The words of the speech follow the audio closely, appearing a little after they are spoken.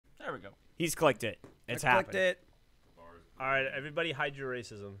There we go. He's clicked it. It's I clicked happening. it. All right, everybody, hide your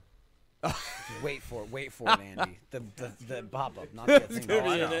racism. Wait for it, Andy. The pop-up, not the thing. Oh,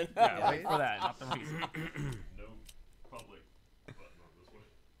 I know. Yeah, wait for that, not the reason. No public button on this one.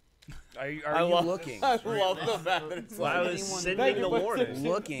 Are you looking? I love the fact that it's I was sending the warning.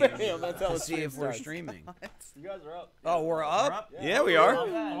 Looking That's how to the see stream if we're starts. streaming. You guys are up. Oh, we're up? Yeah, we are.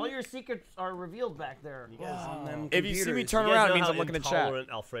 All your secrets are revealed back there. On them If you see me computers. turn You guys around, it know means how I'm looking at chat. intolerant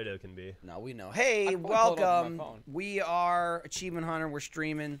Alfredo can be. No, we know. Hey, can probably pull it up on my welcome. phone. We are Achievement Hunter. We're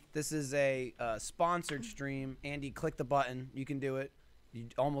streaming. This is a sponsored stream. Andy, click the button. You can do it. You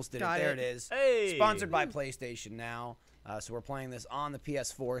almost did Got it. There it. it is. Hey! Sponsored by PlayStation Now. So we're playing this on the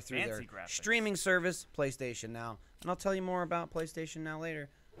PS4 through their Fancy graphics. streaming service, PlayStation Now. And I'll tell you more about PlayStation Now later.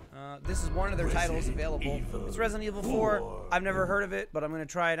 This is one of their titles available. It's Resident Evil 4. I've never heard of it, but I'm going to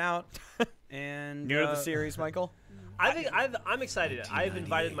try it out. And New to the series, Michael? I think I'm excited. I've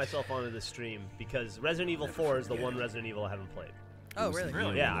invited myself onto this stream because Resident Evil 4 is the one Resident Evil I haven't played. Oh,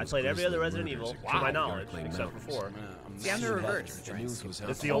 really? Yeah, I played every other Resident Evil, to my knowledge, except for 4. See, I'm the reverse.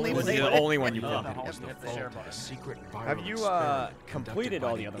 It's the only one. played The it. only one you Yeah, played. hit the share button. Have you completed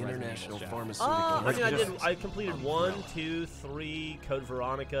all the other Resident Evil? I mean, I did. I completed 1, 2, 3, Code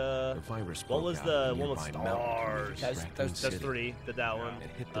Veronica. What was the one with stars? That's 3. Did that one.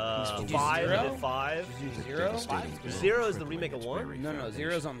 5. I did 5. Zero? 0 is the remake of 1. No,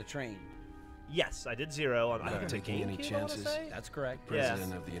 Zero's on the train. Yes, I did 0 on. I think it was taking any GameCube, I wanna chances? say? That's correct.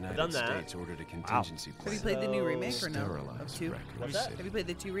 President of the I've United done that. States ordered a contingency Have you plan. played the new remake or no? Of Sterilize 2? What's that? Have you played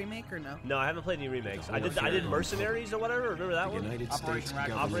the 2 remake or no? No, I haven't played any remakes. I did Mercenaries or whatever. Remember that The one? United States Operation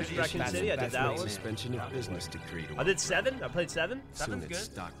Raccoon government Operation Raccoon issued City. I did that's that what one. suspension of business decree to I did 7. I played 7. Soon Seven's its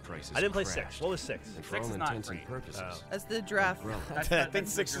good. stock prices I didn't play crashed. 6. What was 6? And for 6 all is not intents and great. purposes, That's the draft. I think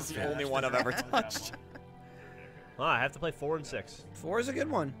 6 is the only one I've ever touched. Oh, I have to play 4 and 6. 4 is a good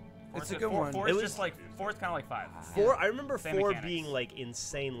one. It's a good one. 4 It is was- just like 4 is kind of like 5. 4. I remember Same 4 mechanics. being like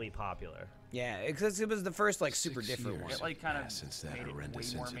insanely popular. Yeah, because it was the first like super 6 different one. years. It like kind of Since that made it way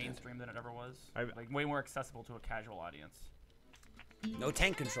horrendous more incident. mainstream than it ever was. I- Like way more accessible to a casual audience. No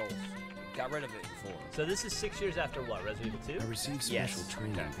tank controls. Got rid of it before. So this is 6 years after what? Resident Evil 2? I received Yes. special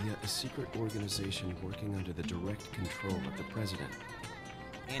training via a secret organization working under the direct control of the president.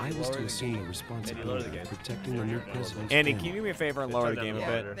 I was to assume the lower responsibility the game. of protecting the new president's Andy, family. can you do me a favor and lower the game a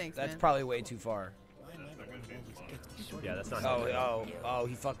Yeah. bit? Thanks, That's man. probably way too far. Yeah, that's not. Oh,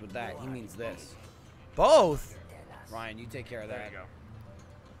 he fucked with that. He means this. Both? Ryan, you take care of There that. you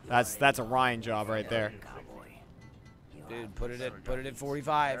go. That's a Ryan job right there. Dude, put it at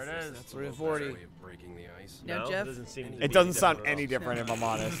 45. There it is. Put it at 40. Way of breaking the ice. Now, No, Jeff? it doesn't seem. to It be doesn't sound different at any all. different if I'm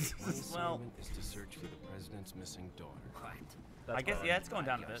honest. One assignment is to search for the president's missing daughter. That's I guess, fine. yeah, it's going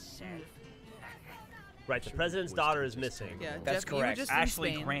down a bit. Right, the president's daughter is missing. Yeah, That's Jeff, you were correct. just Ashley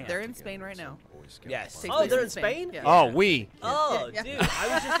in Spain. Grant. They're in Spain right now. Yes. Takes Oh, place they're in Spain? Yeah. Oh, we. Oh, Yeah. dude, I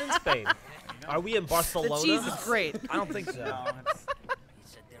was just in Spain. Are we in The Barcelona? cheese is great. I don't think so.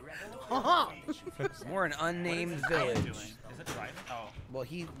 No, it's We're an unnamed village. doing. Is it driving? Oh. Well,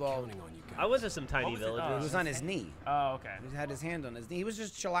 I went to some tiny What was it? villages. he was on his knee. Oh, okay. He had his hand on his knee. He was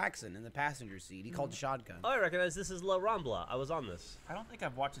just chillaxing in the passenger seat. He called the shotgun. Oh, I recognize this is La Rambla. I was on this. I don't think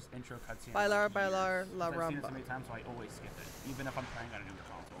I've watched this intro cutscene. Bailar, bailar, la I've seen it so ramba. many times, so I always skip it, even if I'm playing on a newer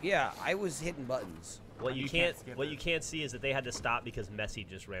console. Yeah, I was hitting buttons. What you You can't, can't skip what it. you can't see is that they had to stop because Messi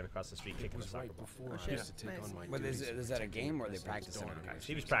just ran across the street kicking a soccer ball. Before shit. I used to take Nice. on my What is duties it? Is that a game or are they practicing?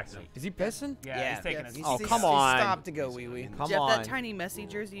 He was practicing. Is he pissing? Yeah, he's taking Yeah. it. Oh, He- come he on. stopped to go wee wee. Come Jeff, on. that tiny Messi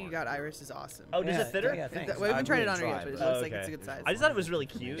jersey you got, Iris, is awesome. Oh, does it fit her? Yeah, thanks. We haven't tried it I'm on her gonna yet, but it try, looks like it's a good size. I just thought it was really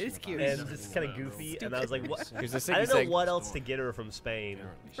cute. It is cute. And just kind of goofy. And I was like, what? Here's the I sicky don't know sig. what else to get her from Spain.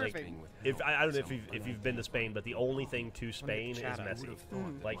 Like, Perfect. if I don't know if you've been to Spain, but the only thing to Spain is Messi.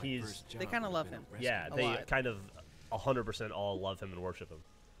 Like he's They kind of love him. yeah, A they lot. kind of 100% all love him and worship him.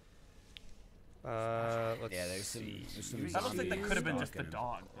 Let's Yeah, there's some That looks like that could have been just the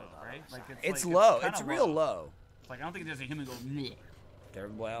dog, though, right? Like It's like, low. kinda It's real low. Like I don't think there's a human go. Bleh. They're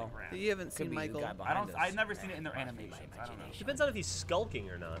well. You haven't Could seen be the Michael. guy I behind don't. us. I've never seen it in their animations. I don't know. Depends on if he's skulking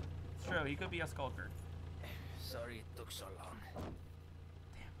or not. It's true. He could be a skulker. Sorry it took so long.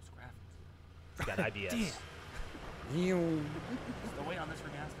 Damn, those graphics. Got IBS. You- Still wait on this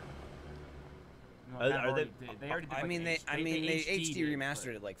remaster. No, Are- kind of are already did. They already did. I like, mean, they HD'd HD it, remastered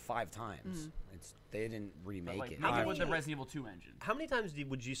but- it like 5 times. They didn't but, remake like, it. make it many- with the Resident Evil 2 engine. How many times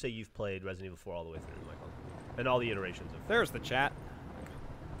would you say you've played Resident Evil 4 all the way through, Michael? And all the iterations of There's the chat.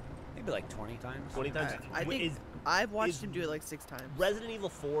 Maybe like 20 times. 20 times? I think Is I've watched is- him do it like 6 times. Resident Evil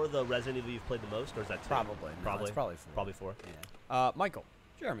 4 the Resident Evil you've played the most, or is that 2? Probably. No, Probably. it's probably 4. Probably 4. Yeah. Michael,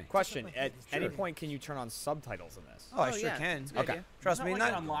 Jeremy. Question: at any point, can you turn on subtitles in this? Oh, I Oh, sure yeah, can. it's a good Okay. idea. Trust me, Isn't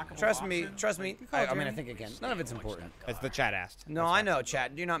that like an unlockable trust me, option? trust me. call I mean, I Jeremy. think it can. None of it's important. It's the chat asked. No, I know,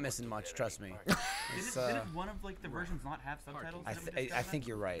 chat. You're not missing much. Trust me. Didn't one of like the versions not have subtitles? Didn't we I discuss think that?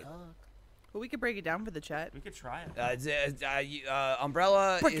 you're right. Well, we could break it down for the chat. We could try it.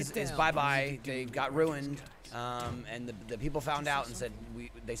 Umbrella is bye bye. They got ruined, and the people found out and said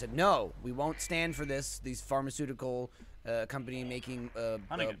they said no, we won't stand for this. These pharmaceutical company making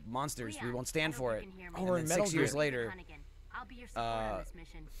Hunnigan. monsters, we won't stand for it. Oh, we're in And then Metal 6 years Gear. later,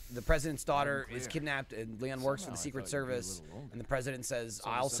 the president's daughter is kidnapped, and Leon works for the Secret Service, and the president says,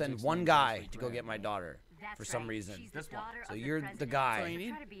 "I'll send one guy to go get my daughter." For some reason. This one. So you're the That's all guy. you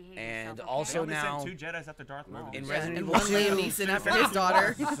need. And They also only now sent 2 Jedis after Darth Maul. in Yeah, Resident and Evil one Liam 2, Neeson after his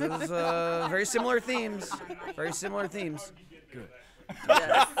daughter. this is very similar themes. Very similar themes.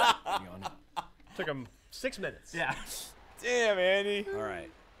 Yes. Took him 6 minutes. Yeah. Damn, Andy. All right.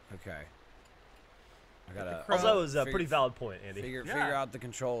 Okay. I gotta Also, it was a figure- pretty valid point, Andy. figure Yeah. out the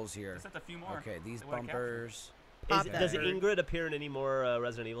controls here. Just have a few more. Okay, these They would've bumpers. Pop Does that. Ingrid appear in any more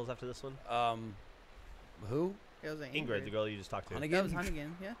Resident Evils after this one? Who? It was an Ingrid, the girl you just talked to. Hunnigan? That was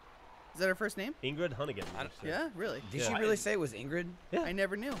Hunnigan, yeah. Is that her first name? Ingrid Hunnigan. Yeah, really. Did Yeah. she really say it was Ingrid? Yeah. I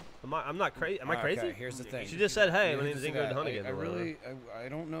never knew. I'm not crazy. Am I crazy? Okay, here's the thing. She just said, "Hey, my Here's name's the thing, Ingrid Hunnigan." I or whatever. really, I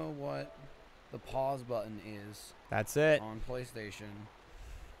don't know what the pause button is That's it. on PlayStation.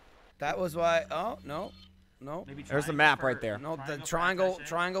 That was why. Oh no, no. Maybe There's the triangle map for- right there. No, the for triangle action.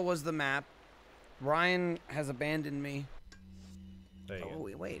 triangle was the map. Ryan has abandoned me. There you Oh,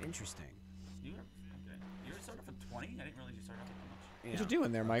 go. wait, interesting. You were, okay. You were starting off at 20? I didn't realize you started off at that much. What you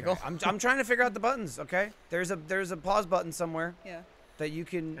doing there, Michael? I'm trying to figure out the buttons. Okay, there's a pause button somewhere Yeah. that you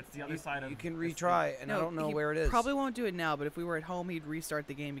can It's the other you, side of- you can it's the- retry, and I don't know he where it is. Probably won't do it now, but if we were at home, he'd restart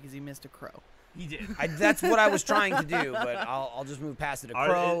the game because he missed a crow. He did. That's what I was trying to do, but I'll just move past it. A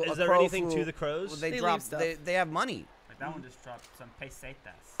crow. Is a there crow anything flew- to the crows? Well, They they leave drop. stuff. They have money. Like that one just dropped some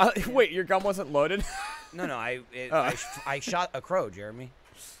pesetas. Wait, your gun wasn't loaded? No, I Oh. I shot a crow, Jeremy.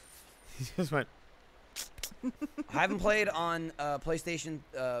 He just went. I haven't played on PlayStation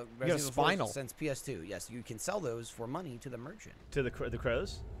Resident Evil 4 spinal. since PS2. Yes, you can sell those for money to the merchant. To the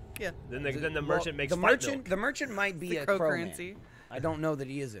crows? Yeah. Then the Well, merchant makes the fight merchant. milk. The merchant might be The a crow crow currency. man. I don't know that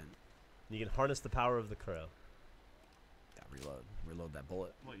he isn't. You can harness the power of the crow. Reload that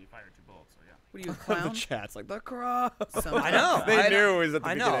bullet. Well, you fired 2 bullets, so yeah. What are you, a The clown? chat's like the crow. Sometimes. I know. They I knew know, it was at the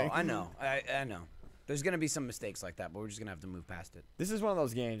I know. beginning. I know. I know. There's gonna be some mistakes like that, but we're just gonna have to move past it. This is one of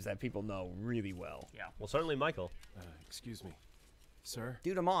those games that people know really well. Yeah. Well, certainly Michael. Excuse me, sir.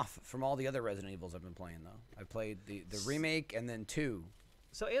 Dude, I'm off from all the other Resident Evils I've been playing though. I played the remake and then 2.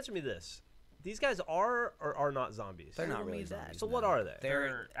 So answer me this: these guys are or are not zombies? They're not don't really need that. zombies. So no. what are they?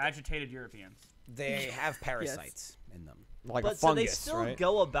 They're agitated Europeans. They have parasites in them. Like But a so they fungus, still right?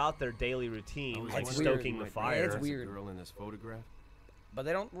 go about their daily routine, like That's weird. stoking the Yeah, fire. it's weird. Girl in this photograph. But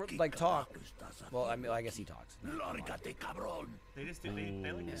they don't like talk. Well, I mean, I guess he talks. They just do.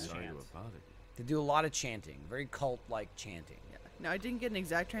 They like to Sorry to chant. have bothered you. They do a lot of chanting, very cult-like chanting. Now, I didn't get an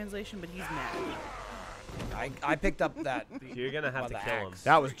exact translation, but he's mad. I picked up that. You're gonna have by to the kill him. axe.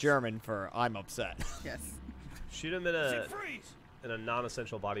 That was German for I'm upset. Yes. Shoot him in a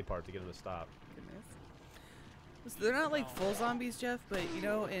non-essential body part to get him to stop. Goodness. So they're not like full zombies, Jeff, but you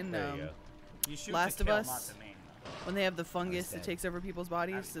know, in There you go. You shoot Last to of kill, Us? not to maim, though. when they have the fungus that dead. takes over people's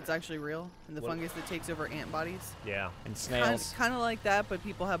bodies, it's actually real, and the What- fungus that takes over ant bodies. Yeah, And snails. Kind of like that, but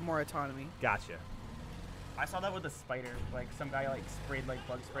people have more autonomy. gotcha. I saw that with a spider. Like some guy like sprayed like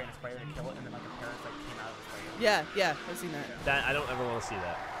bug spray in a spider to kill it, and then like a parasite came out of the spider. Yeah, I've seen that. That I don't ever want to see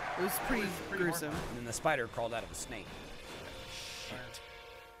that. It was pretty pretty gruesome. And then the spider crawled out of a snake.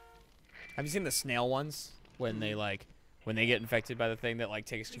 Have you seen the snail ones when they get infected by the thing that like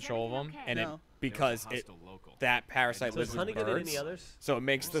takes control of them, and No. it because it that parasite So lives is in Honey get any birds, others? so it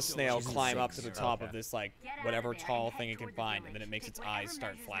makes the snail climb up to the top of Okay. this like whatever tall thing it can find, and then it makes its eyes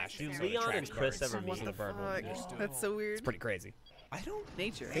start flashing. Do so it Leon attracts and Chris birds. ever meet? So the bird will Fuck, move. that's so weird. It's pretty crazy. I don't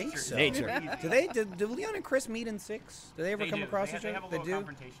Nature. think so. Nature. Do Leon and Chris meet in 6? Do they ever They come do. across They each have other? a They little do.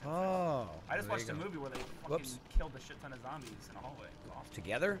 confrontation. Oh. I just there watched you a go. movie where they fucking Whoops. killed a shit ton of zombies in a hallway. It was awesome.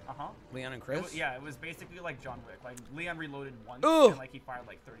 Together? Uh-huh. Leon and It Chris? wa- yeah, it was basically like John Wick. Like Leon reloaded once, Ugh. and like he fired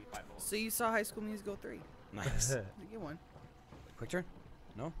like 35 bullets. So you saw High School Musical 3. Nice. Get one. Quick turn?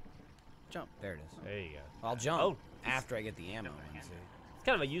 No? Jump. There it is. There you go. I'll jump Oh. after I get the ammo. It's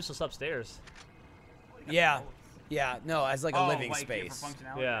kind of a useless upstairs. Yeah. Yeah, no, as like a Oh, living like, for space.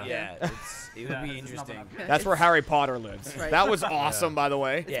 functionality? Yeah. Yeah, it would Yeah, be this is nothing interesting. up. That's where Harry Potter lives. Right. That was awesome, by the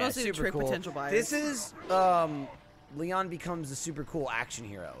way. Yeah, mostly to super trick cool. potential buyers. This is Leon becomes a super cool action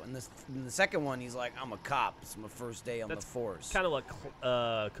hero. In the second one, he's like, I'm a cop. It's my first day on the force. Kind of what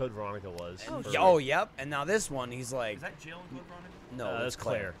Code Veronica was. Yep. And now this one, he's like. Is that Jill in Code Veronica? No, it's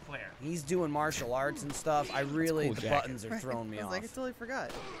Claire. Claire. He's doing martial arts and stuff. The buttons are throwing me off. I totally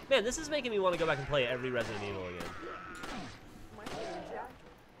forgot. Man, this is making me want to go back and play every Resident Evil again.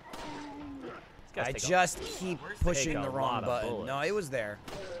 I just keep pushing the wrong button. No, it was there.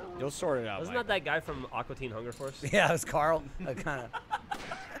 You'll sort it out. Wasn't that that guy from Aqua Teen Hunger Force? Yeah, it was Carl. Kind of.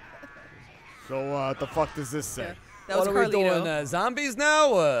 So what the fuck does this say? Yeah, that was What are we Carlito. doing? Zombies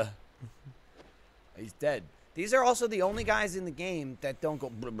now? He's dead. These are also the only guys in the game that don't go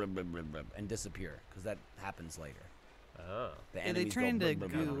blub, blub, blub, blub, blub, and disappear, because that happens later. Oh. The Yeah, they enemies turn go into blub,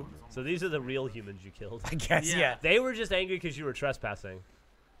 blub, blub, goo. blub. So these are the real humans you killed. I guess, yeah. They were just angry because you were trespassing.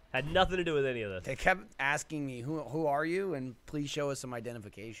 Had nothing to do with any of this. They kept asking me, who are you? And please show us some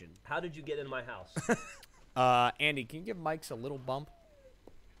identification. How did you get in my house? Andy, can you give Mike's a little bump?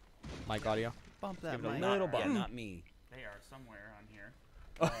 Mic audio. Bump that Give it a mic. little bump. Yeah, not me. They are somewhere on here.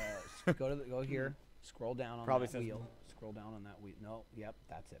 Go here. Scroll down on Probably that says- wheel. Scroll down on that wheel. No, yep,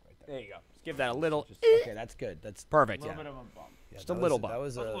 that's it right there. There you go. Just give that a little. Okay, that's good. That's Perfect. A little Yeah. bit of a bump. yeah, just a that little was- bump. That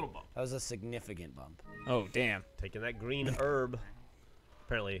was Just a a little bump. That was a significant bump. Oh damn. Taking that green herb.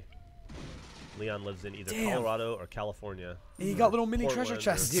 Apparently, Leon lives in either Damn. Colorado or California. You got little mini Portland treasure or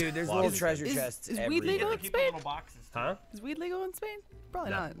chests. Dude, there's Washington. little treasure Is- chests is weed everywhere. legal? They in keep Spain? little boxes. Too. Huh? Is weed legal in Spain?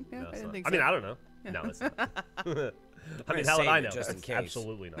 Probably No. not. Yeah, No, I it's didn't not. think I so. mean, I don't know. No, it's not. I mean, gonna how would save I it know? just in case.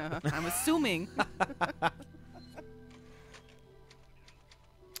 Absolutely not. I'm assuming.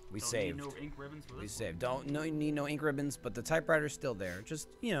 We Don't saved. Need no ink ribbons for We this saved. Don't need no ink ribbons, but the typewriter's still there. Just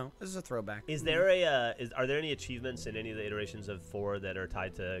this is a throwback. Is there a are there any achievements in any of the iterations of 4 that are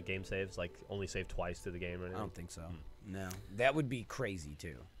tied to game saves, like only save twice through the game or I anything? don't think so. No, that would be crazy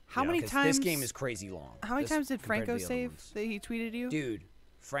too. How Yeah, many 'Cause times? this game is crazy long. How many This times did compared to Franco the other save ones. that he tweeted you? Dude,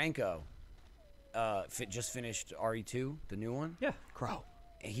 Franco, just finished RE2, the new one. Yeah. Crow.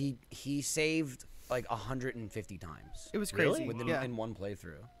 He saved like 150 times. It was Really? crazy. In one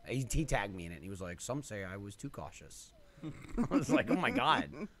playthrough. He tagged me in it, and he was like, "Some say I was too cautious." I was like, "Oh my god."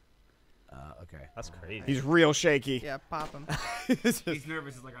 Okay. That's crazy. He's real shaky. Yeah, pop him. He's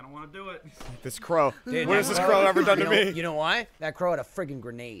nervous. He's like, I don't want to do it. This crow. Dude, What that has this crow ever done to me? You know why? That crow had a friggin'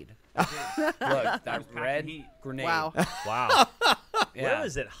 grenade. Look, that packing red heat. grenade. Wow. Wow. Yeah. Where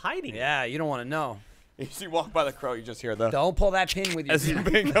is it hiding? Yeah, you don't want to know. As you walk by the crow, you just hear the. Don't pull that pin with you. As the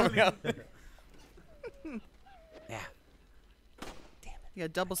pin coming out. Yeah. Yeah,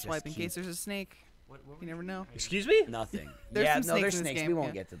 double swipe in keep- case there's a snake. You never know. Excuse me? Nothing. There's yeah, some no, there's snakes in this snakes. game, We won't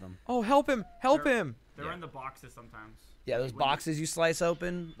yeah. get to them. Oh, help him! Help him! They're Yeah. in the boxes sometimes. Yeah, those boxes you slice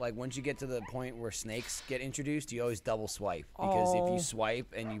open, like once you get to the point where snakes get introduced, you always double swipe. Because if Oh. you swipe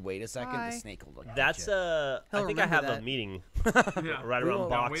and you wait a second, Hi. the snake will look at That's you. I He'll think I remember have a that. meeting Yeah. right We around won't-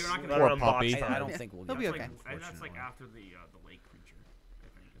 box. we're not gonna right Poor around puppy. box time. I don't think we'll He'll get be to okay. it, That's like unfortunately. after the lake creature, I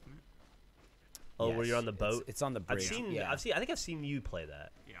think, isn't it? Oh, where Yes, you're on the boat? It's on the I've bridge. seen. Yeah. I think I've seen you play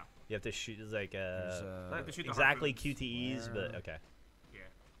that. Yeah. You have to shoot like I not have to shoot the exactly harpoons. QTEs, but Where- okay. Yeah.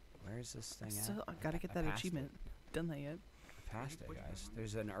 Where's this thing at? Still, I gotta get that passed achievement. Done that yet? I passed it, guys.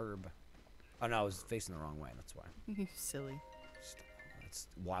 There's an herb. Oh no, I was facing the wrong way. That's why. You silly. It's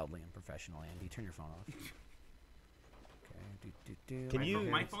wildly unprofessional, Andy. Turn your phone off. Okay. Can you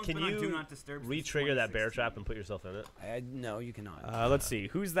My phone's can been on Do you Not Disturb since re-trigger that bear 2016. trap and put yourself in it? No, you cannot. Let's see.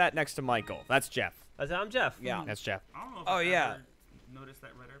 Who's that next to Michael? That's Jeff. I'm Jeff. Yeah. That's Jeff. I don't know if Oh, I've yeah. ever noticed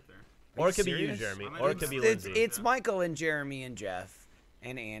that right up there. Or you it could be you, serious? Jeremy. I'm Or it could be It's Lindsay. it's Michael and Jeremy and Jeff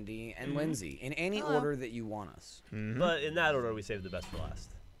and Andy and Lindsay in any Hello. order that you want us. But in that order, we saved the best for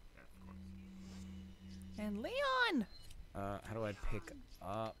last. And Leon. How do I pick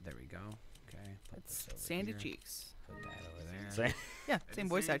up? There we go. Okay. Put It's this over Sandy here. Cheeks. Put that over there. Say- Yeah, It's same the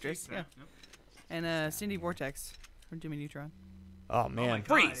voice same actress. chick, Yeah. Yep. And Cindy Vortex from Jimmy Neutron. Oh Oh my man. God,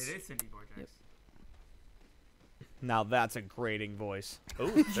 Freeze. it is Cindy Vortex. Yep. Now that's a grating voice. Oh,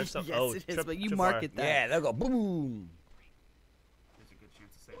 there's some. Yes, oh, it is, trip- but you trip market that. Yeah, they'll go boom. There's a good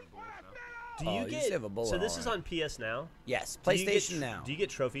chance to save a bullet though. Do you Oh, you get? save a bullet, So this is alright. on PS now. Yes, Do you get PlayStation now. Do you get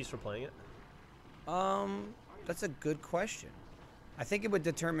trophies for playing it? That's a good question. I think it would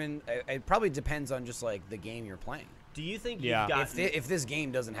determine. It probably depends on just like the game you're playing. Do you think Yeah. you've got? If this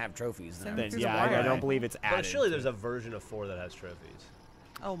game doesn't have trophies, then Then, There's a yeah, I wire. don't believe it's added. but surely there's a version of 4 that has trophies.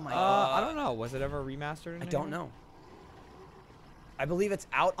 Oh my I don't know. Was it ever remastered? in I don't any way? know. I believe it's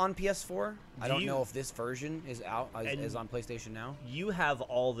out on PS4. I Do don't you- know if this version is out is And- on PlayStation now. You have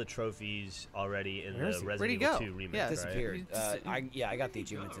all the trophies already in Where is the he? Where'd Resident he Evil go? 2 remake, Yeah. right? Disappeared. You just- I got the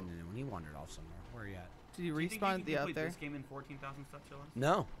achievements in the new one. He wandered off somewhere. Where are you at? Did you Do you think respawn you at can the out complete there? this game in 14,000 steps or less?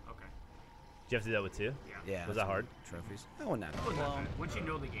 No. Okay. you have to do that with 2? Yeah. Was that hard? Trophies. That wasn't that hard. Well, once you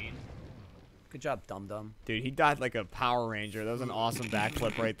know the game. Good job, Dum Dum. Dude, he died like a Power Ranger. That was an awesome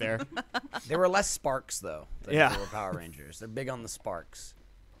backflip right there. There were less sparks though. Than Yeah. There were Power Rangers. They're big on the sparks.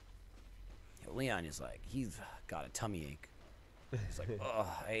 Leon is like, he's got a tummy ache. He's like,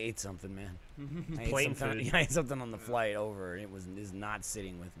 oh, I ate something, man. I ate Plain something, food. I ate something on the flight over, and is not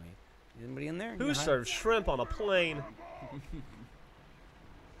sitting with me. Anybody in there? Who You high? serves shrimp on a plane?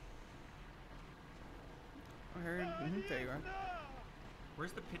 I heard. There you are.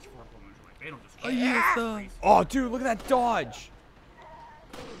 Where's the pitchfork woman? Like, they don't just. Oh, dude, look at that dodge.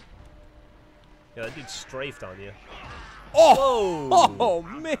 Yeah, that dude strafed on you. Oh, oh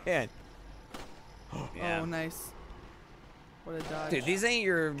man. Yeah. Oh, nice. What a dodge. Dude, these ain't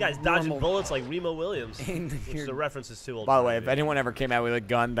your Guys dodging normal- bullets like Remo Williams. Ain't Which your- the reference is too old. By the for way, me. if anyone ever came out with a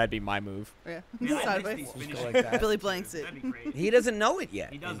gun, that'd be my move. Yeah. Yeah, I Sideways. think these Go finishing- like that. Billy blanks it. That'd be great. He doesn't know it yet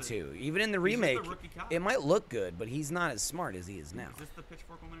He in doesn't. 2. Even in the He's just a remake, rookie cop. it might look good, but he's not as smart as he is now. Is this the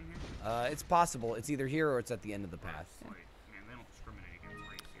pitchfork woman in here? It's possible. It's either here or it's at the end of the path. Wait, man, they don't discriminate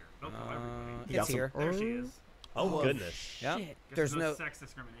against race here. They'll kill everybody. It's here. There she is. Oh, goodness. Yeah. Guess There's no. sex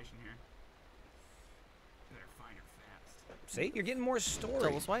discrimination here. Better find her fast. See, you're getting more story.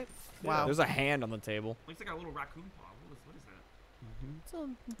 Double swipe. Wow. There's a hand on the table. Looks like a little raccoon paw. What is that? It's a-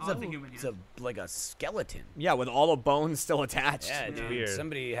 Oh, that's a human It's hand. like a skeleton. Yeah, with all the bones still attached. Yeah, It's dude. weird.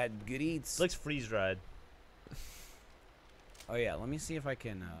 Somebody had good eats. Looks freeze dried. Oh yeah, let me see if I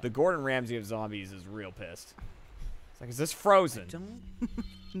can. The Gordon Ramsay of zombies is real pissed. It's like, is this frozen?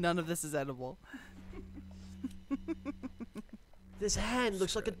 None of this is edible. This hand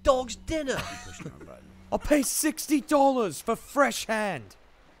looks like a dog's dinner. Push the wrong button. I'll pay $60 for fresh hand.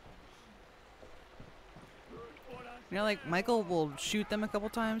 You know, like Michael will shoot them a couple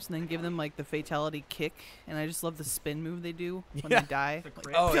times and then give them like the fatality kick, and I just love the spin move they do when Yeah. they die. The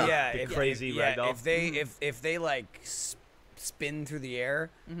crit. Oh yeah, The if- crazy yeah, ragdoll. if they like spin through the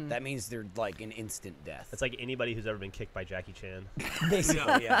air, that means they're like an instant death. That's like anybody who's ever been kicked by Jackie Chan.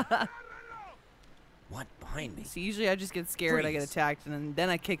 Basically, yeah. What behind me, So usually I just get scared, I get Freeze. attacked, and then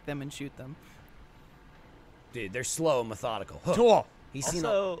I kick them and shoot them. dude? They're slow and methodical. Huh. Cool. He's seen.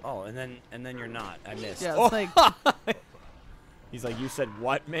 Also- Oh, and then you're not. I missed. Yeah, Oh. it's like He's like, you said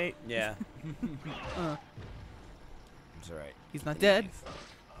what, mate? Yeah. uh, It's alright. he's not dead.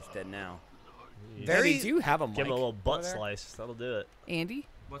 He's dead now. Very. Do you have a mic? Give him a little butt over there? slice. That'll do it. Andy?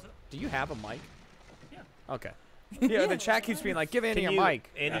 What's up? Do you have a mic? Yeah. Okay. Yeah, the chat keeps being like, give Andy a mic.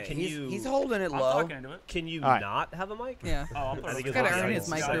 Andy, Yeah, can he's you holding it I'm low. talking into it. can you All right. not have a mic? Yeah. Oh, I'll put I it think on it's the Gotta okay. side. earn his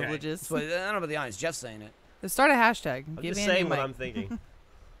mic Okay. privileges. So, I don't know about the audience. Jeff's saying it. Let's start a hashtag. I'm Give just Andy saying a what mic. I'm thinking.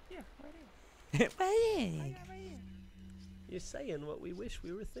 Yeah, You're saying what we wish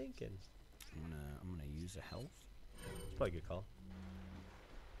we were thinking. I'm gonna use a health. It's probably a good call.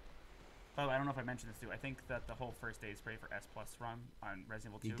 By the way, I don't know if I mentioned this too. I think that the whole first day spray for S Plus run on Resident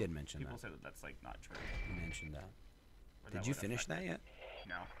Evil 2. You did mention people that. say that that's like not true. You mentioned that. Or Did that you would finish affect that yet?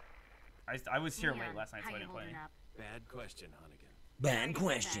 No. I was here late last night, so How I you didn't play. holding up? Bad question, Hunnigan. Bad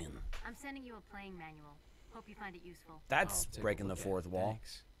question. I'm sending you a playing manual. Hope you find it useful. That's Take a breaking the look at fourth it. wall.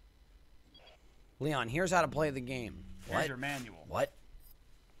 Thanks. Leon, here's how to play the game. Here's What? your manual. What?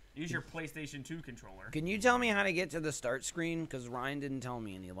 Use your PlayStation 2 controller. Can you tell me how to get to the start screen? Because Ryan didn't tell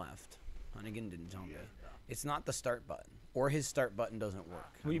me and he left. Hunnigan didn't tell me. It's not the start button. Or his start button doesn't work.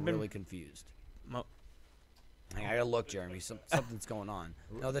 I'm We've been- really confused. Mo- Hang on, I gotta look, Jeremy. Something's going on.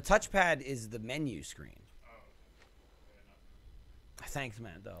 No, the touchpad is the menu screen. Thanks,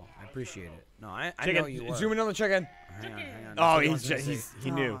 Matt, though. I appreciate it. No, I know you were. Zoom in on the chicken. Hang on. That's Oh, what he he's wants me to just, say.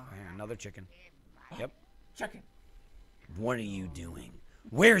 he knew. Hang on, another chicken. Yep. Chicken. What are you doing?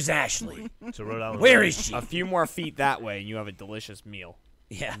 Where's Ashley? So Rhode Island. Where is she? A few more feet that way, and you have a delicious meal.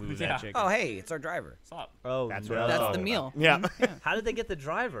 Yeah. Move Yeah. that chicken. Oh, hey, it's our driver. What's up? Oh, That's no. what I was That's the meal. Yeah. How did they get the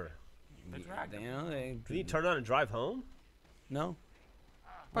driver? The dragon. You know, they, Did he turn on and drive home? no.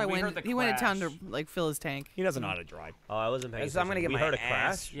 Probably we went, heard the he went to town to crash. like fill his tank. He doesn't know how to drive. Oh, I wasn't paying So I'm gonna attention. get We my heard a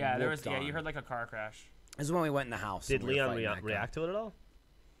ass crash. Yeah, there was. whooped Yeah, on. you heard like a car crash. This is when we went in the house. Did and we were Leon fighting that guy. react to it at all?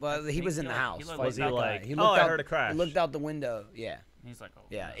 Well, he was in the house. he looked Was he fighting that like, guy. He oh, looked I out- heard a crash? He looked out the window. Yeah. He's like, oh.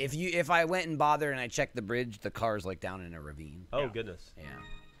 Yeah. If I went and bothered and I checked the bridge, the car's like down in a ravine. Oh, goodness. Yeah.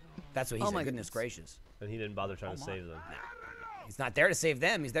 That's what he Oh said. my Goodness goodness. gracious. And he didn't bother trying to save them. He's not there to save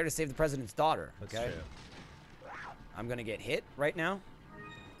them. He's there to save the president's daughter. That's Okay. true. I'm gonna get hit right now.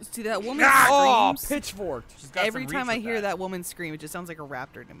 See, that woman Oh, screams. pitchforked. She's got Every some time reach I with hear that woman scream, it just sounds like a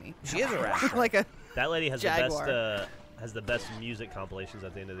raptor to me. She is a raptor. Like a That lady has Jaguar. the best music compilations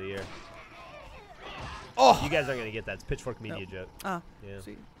at the end of the year. Oh. You guys aren't gonna get that. It's Pitchfork Media joke. ah. Yeah.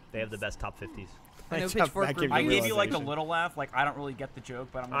 See, They have the best top 50s. I know That Pitchfork gave me I gave you like a realization. little laugh, like I don't really get the joke,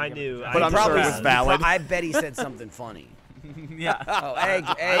 but I'm gonna I give it knew. the I But I'm probably sure it was valid. I bet he said something funny. yeah. Oh, egg.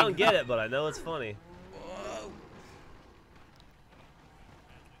 I don't get it, but I know it's funny.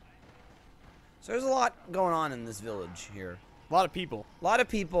 So there's a lot going on in this village here. A lot of people. A lot of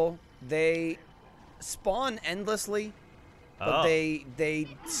people. They spawn endlessly, but Oh. they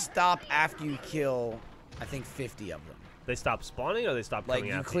stop after you kill, I think, 50 of them. They stop spawning or they stop Like,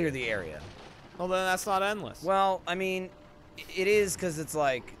 coming you after clear the area. Well, then that's not endless. Well, I mean, it is because it's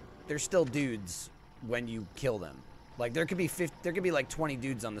like, there's still dudes when you kill them. Like, there could be like 20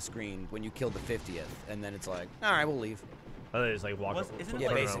 dudes on the screen when you kill the 50th, and then it's like, all right, we'll leave. Oh, they just like walk Isn't it Yeah,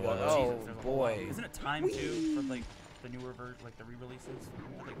 like, basically. Jesus, Oh, there's a whole lot. boy. Isn't it time too for like the newer version, like the re-releases?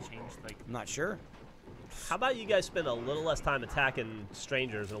 They, like changed like. I'm not sure. How about you guys spend a little less time attacking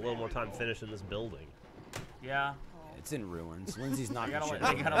strangers and a little more time finishing this building? Yeah. It's in ruins. Lindsay's not They gonna gotta,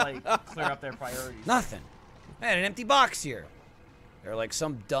 shit. they gotta like clear up their priorities. Nothing. Man, an empty box here. They're like,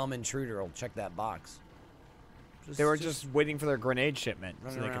 some dumb intruder will check that box. They were just waiting for their grenade shipment so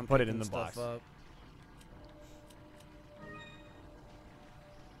running they around could put it in picking the box. stuff up.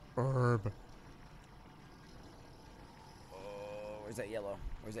 Herb. Oh, where's that yellow?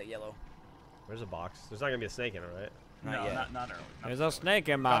 Where's that yellow? Where's a box? There's not gonna be a snake in it, right? Not No, yet. not early. Not There's a snake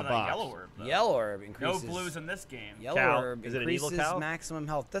in my not that box. yellow herb. Though. Yellow herb No increases. blues in this game. Yellow Cow. herb Is it an evil increases cow? maximum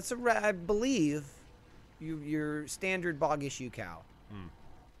health. That's I believe, your standard bog issue cow.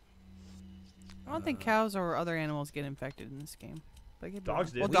 I don't think cows or other animals get infected in this game. Like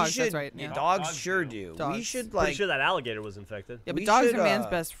Dogs Well, did. dogs, should, that's right. Yeah, Dogs Dogs sure do. do. We Dogs. should Pretty like. sure that alligator was infected. yeah, but we dogs should, are man's uh,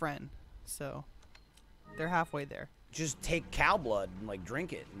 best friend, so they're halfway there. Just take cow blood and like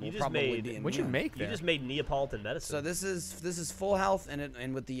drink it. And You we'll just probably made- be What'd you immune. make You there? just made Neapolitan medicine. So this is full health,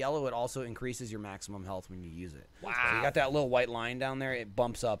 and with the yellow, it also increases your maximum health when you use it. Wow. So you got that little white line down there. It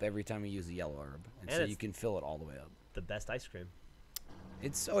bumps up every time you use the yellow herb, and And so it's- you can fill it all the way up. the best ice cream.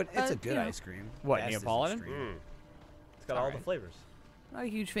 It's a good you know. ice cream. What, Best is Neapolitan? extreme. It's got all the Alright. flavors. Not a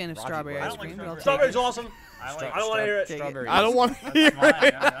huge fan of Roger, strawberry Roger. ice I don't like cream, but I'll take Strawberry's it. awesome. I I don't want to hear it. Take it. Strawberry. I don't want to That's hear fine,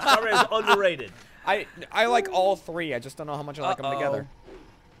 it. yeah. Strawberry's underrated. I like all three. I just don't know how much I like them together.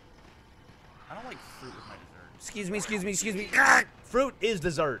 I don't like fruit with my dessert. Excuse me. Ah! Fruit is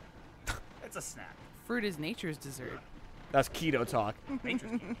dessert. It's a snack. Fruit is nature's dessert. That's keto talk.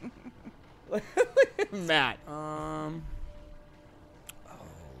 Nature's cake. Matt.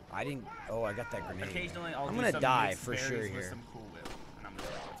 I didn't. Oh, I got that grenade. Occasionally, I'll I'm do gonna some die mixed for berries sure with here. some Cool Whip, and I'm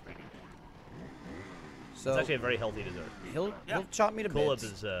just like, oh, it's pretty. So It's actually a very healthy dessert. he'll Yeah. chop me to Cool Whip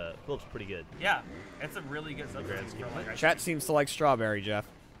bits. is Cool Whip's pretty good. Yeah, it's a really good substitute scheme for of like ice Chat cream. seems to like strawberry, Jeff.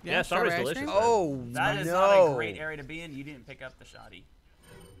 Yeah, strawberry's ice delicious. cream? Oh That is no! not a great area to be in. You didn't pick up the shoddy.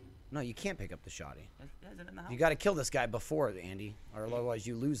 No, you can't pick up the shoddy. Is it in the house? You got to kill this guy before Andy, or otherwise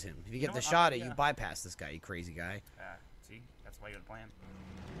you lose him. If you get know the what, shoddy, yeah. you bypass this guy, you crazy guy. See, that's why you would plan.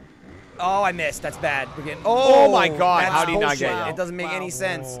 Oh, I missed. That's bad. We're getting. Oh my God, that's how did he not bullshit. get you? It doesn't make any Wow.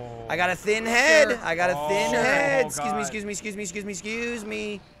 sense. I got a thin head. Sure. I got a thin Sure. head. Oh, Excuse me. God. Excuse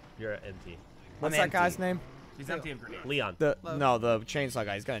me. You're empty. What's I'm that empty. guy's name? He's empty of grenades. Leon. The Love. no, the chainsaw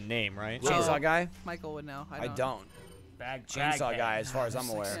guy. He's got a name, right? Chainsaw guy? Michael would know. I don't. Bag Chainsaw bag guy, head. as far as I'm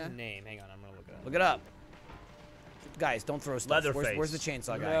What's aware. the Yeah. name? Hang on, I'm gonna look it up. Look it up. Guys, don't throw stuff. Leatherface. Where's the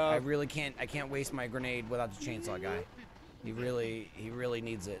chainsaw guy? No. I really can't. I can't waste my grenade without the chainsaw guy. He really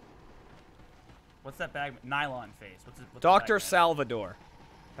needs it. What's that bag? Nylon face. What's the Dr. bag Salvador.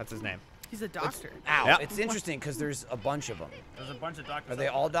 That's his name. He's a doctor. Ow! Yep. It's interesting because there's a bunch of them. There's a bunch of doctors. Are they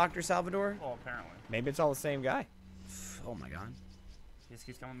all Dr. Salvador? Well, apparently. Maybe it's all the same guy. Oh my God. He just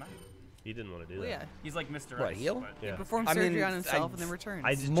keeps coming back. He didn't want to do Well, that. yeah. He's like Mr. What, Ice, heal? but- Yeah. He performed I surgery mean, on himself and then returns.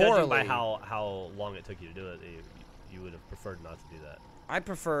 I just judging by Morally. how long it took you to do it, you would have preferred not to do that. I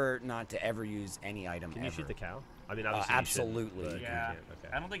prefer not to ever use any item Can ever. you shoot the cow? I mean, obviously you shouldn't, absolutely. but you Yeah. can't.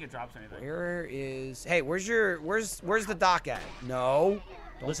 Okay. I don't think it drops anything. Where is? Hey, where's the doc at? No.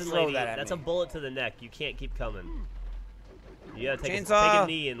 Don't Listen, throw lady, that at that's me. a bullet to the neck. You can't keep coming. You gotta take Chainsaw. a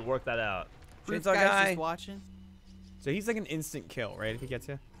knee and work that out. Roof Chainsaw guy's guy. just watching. So he's like an instant kill, right? If he gets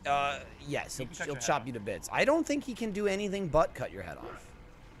you. Yes, He can cut he'll your head chop off. you to bits. I don't think he can do anything but cut your head off.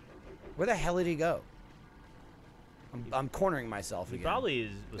 Where the hell did he go? I'm cornering myself He again. probably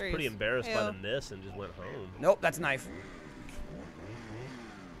was There he pretty is. embarrassed by Heyo. the miss and just went home. Nope, that's a knife.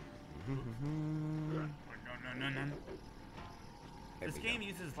 No. This game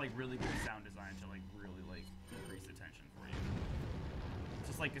uses like really good sound design to like really like increase the tension for you. It's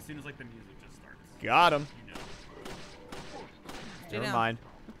just like as soon as like the music just starts, Got him. you know. Stay Never down. mind.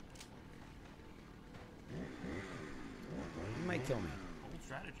 He might kill me. Old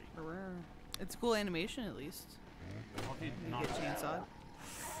strategy. It's cool animation at least. Well, if you You knock get it out.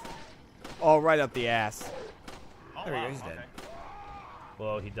 chainsawed. Oh, right up the ass. Oh, There we wow, go, he's dead. okay.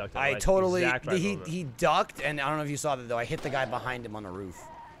 Whoa, he ducked. It I right, totally, exact right he moment. ducked, and I don't know if you saw that though. I hit the guy behind him on the roof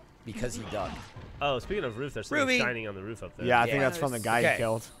because he ducked. Oh, speaking of roof, there's something Ruby. shining on the roof up there. Yeah, I Yeah. think that's from the guy Okay. you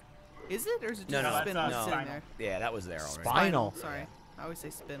killed. Is it, or is it just No, no, a spinel that's, sitting no. there? Yeah, that was there already. Spinal. Sorry, I always say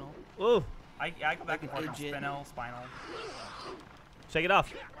spinel. Whoa, I go back and forth on Legit. spinal. shake it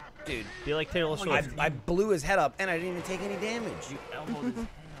off. Dude, Be like Taylor Swift. I blew his head up, and I didn't even take any damage. You elbowed his head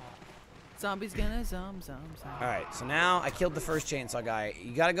Zombie's gonna zom. All right, so now I killed the first chainsaw guy.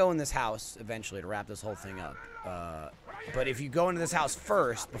 You got to go in this house eventually to wrap this whole thing up. But if you go into this house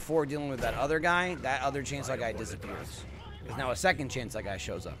first before dealing with that other guy, that other chainsaw guy disappears. There's now a second chainsaw guy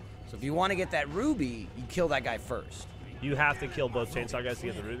shows up. So if you want to get that ruby, you kill that guy first. You have to kill both chainsaw guys to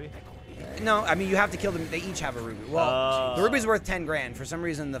get the ruby. No, I mean you have to kill them. They each have a ruby. Well, the ruby's worth 10 grand. For some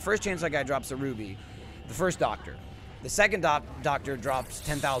reason, the first chainsaw guy drops a ruby. The first doctor. The second doctor drops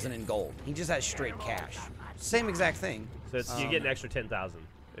 10,000 in gold. He just has straight cash. Same exact thing. So it's, you get an extra 10,000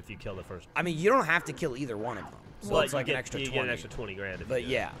 if you kill the first. I mean, you don't have to kill either one of them. So But it's like you an extra 20. get an extra 20 grand. If But you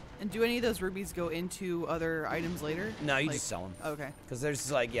do it. yeah, And do any of those rubies go into other items later? no, you Like- just sell them. Okay. Because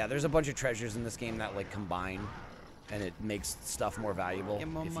there's like, yeah, there's a bunch of treasures in this game that like combine, and it makes stuff more valuable Get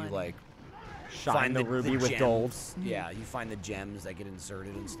more if money. you like Shine find the ruby with gems. gold. Yeah, you find the gems that get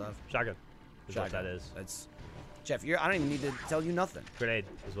inserted and stuff. Shotgun. Is what Shotgun. that is. That's Jeff. I don't even need to tell you nothing. Grenade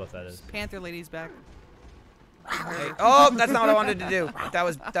is what that is. Panther lady's back. Hey, oh, that's not what I wanted to do. That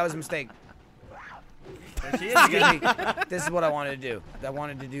was a mistake. There she is. Excuse me. This is what I wanted to do. I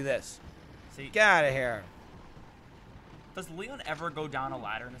wanted to do this. See, Get out of here. does Leon ever go down a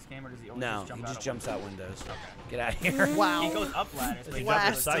ladder in this game, or does he always No, just jump he out just of jumps windows? out windows. Get out of here. Wow. He goes up ladders, but he Wow.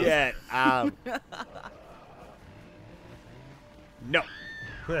 jumps Sight. Get out. No.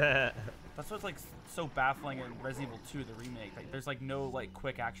 That's what's like so baffling in Resident Evil 2, the remake. Like, there's like no like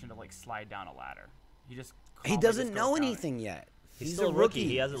quick action to like slide down a ladder. He just He calmly doesn't just know goes down it. anything yet. He's a still rookie.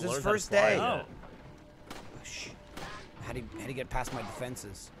 He hasn't It's his learned how to first fly day. yet. Oh, Shh. How'd he get past my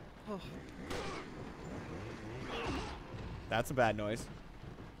defenses? That's a bad noise.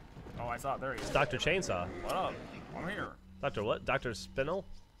 oh, I saw it. There he is. Dr. Chainsaw. What up? I'm here. Dr. what? Dr. Spinel?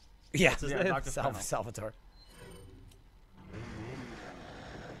 Yeah, his Yeah, name? Dr. Spinel. Salvatore.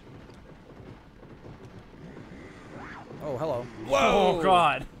 Oh, hello. Oh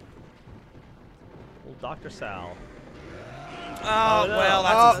God. Well, Dr. Sal. Oh, no. well,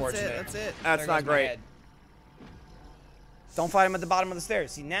 that's Oh. unfortunate. That's it. That's There not goes my great. head. Don't fight him at the bottom of the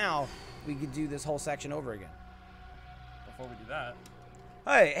stairs. See, now we could do this whole section over again. Before we do that,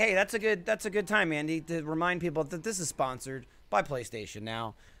 Hey, that's a good time, Andy, to remind people that this is sponsored by PlayStation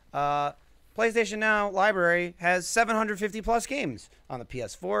Now. PlayStation Now library has 750 plus games on the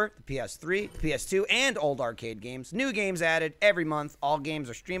PS4, the PS3, the PS2, and old arcade games. New games added every month. All games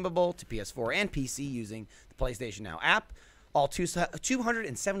are streamable to PS4 and PC using the PlayStation Now app. All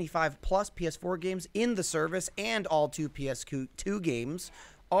 275 plus PS4 games in the service and all 2 PS2 games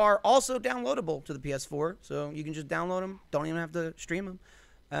are also downloadable to the PS4, so you can just download them. Don't even have to stream them.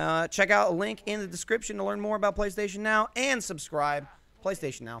 Check out a link in the description to learn more about PlayStation Now and subscribe.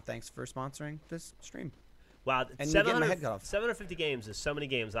 PlayStation Now, thanks for sponsoring this stream. Wow, And you get my head cut off. 750 games is so many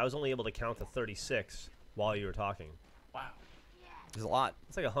games. I was only able to count to 36 while you were talking. wow, There's a lot.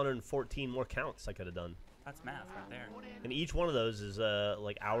 It's like 114 more counts I could have done. that's math right there. And each one of those is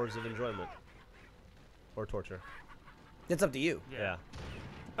like hours of enjoyment. Or torture. It's up to you. Yeah.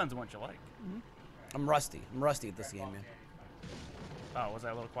 Depends on what you like. I'm rusty. I'm rusty at this game, man. Oh, was I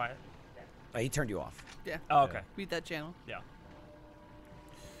a little quiet? He turned you off. Yeah. Oh, okay. Beat that channel. Yeah.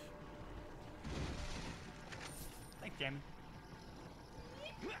 Thanks, Jamie.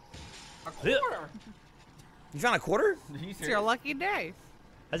 A quarter. You found a quarter? Are you It's your serious? lucky day.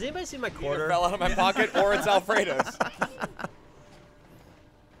 Has anybody seen my Either quarter? fell out of my pocket or it's Alfredo's.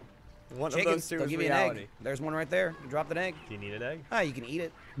 One of those Chickens. two They'll is give you an reality. egg. There's one right there. You dropped an egg. Do you need an egg? Ah, you can eat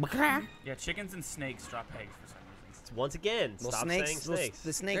it. Yeah, chickens and snakes drop eggs for some reason. Once again, Well, stop snakes. saying well, snakes.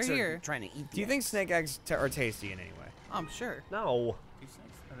 the snakes They're are here. trying to eat. Do you think snake eggs are tasty in any way? I'm sure. No. Do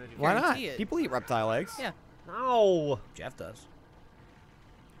snakes? Or they do- Why not? Guarantee it. People eat reptile eggs. Yeah. No. Jeff does?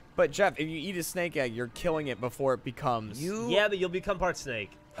 But Jeff, if you eat a snake egg, you're killing it before it becomes. Yeah, but you'll become part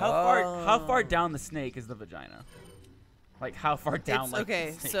snake. How far down the snake is the vagina? Like how far down? It's like, okay.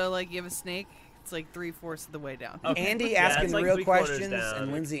 the snake? So like you have a snake. It's like 3/4 of the way down. Okay. Andy Yeah, asking it's like real 3/4 questions down.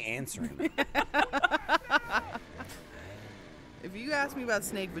 and Lindsay answering. If you ask me about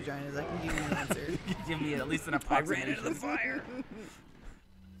snake vaginas, I can give you an answer. Give me at least an approximation. Fire.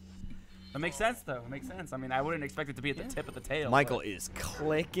 That makes sense, though. It makes sense. I mean, I wouldn't expect it to be at the tip of the tail. Michael but- is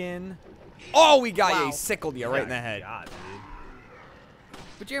clicking. Oh, we got you. Wow. He sickled you right in the head. God,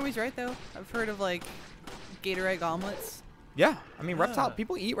 dude. But Jeremy's right though. I've heard of like gator egg omelets. Yeah, I mean reptile.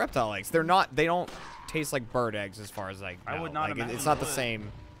 People eat reptile eggs. They're not. They don't taste like bird eggs as far as like. I would not imagine it's not the they would.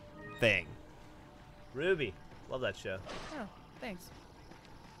 same thing. Ruby, love that show. Oh, thanks.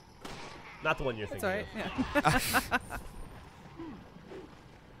 Not the one you're That's thinking all right. Yeah.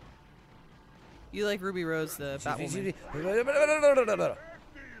 You like Ruby Rose, the Batwoman. Alright,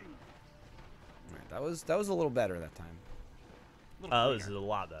 that was a little better that time. Oh, this is a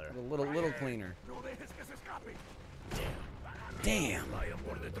lot better. A little cleaner. Damn.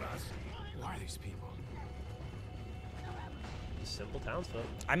 Who are these people? Simple townsfolk.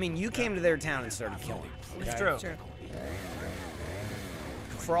 I mean, you came to their town and started killing. It's okay? true. Sure.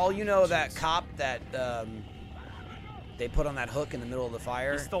 For all you know, that cop that they put on that hook in the middle of the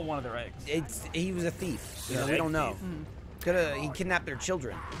fire, He stole one of their eggs. he was a thief. You know, Egg we don't know. thief. He kidnapped their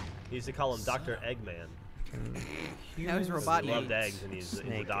children. He used to call him Dr. Eggman. Now he's He Robotnik. loved eggs and he's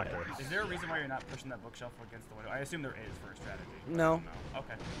a doctor. Is there a reason why you're not pushing that bookshelf against the window? I assume there is for a strategy. No, No.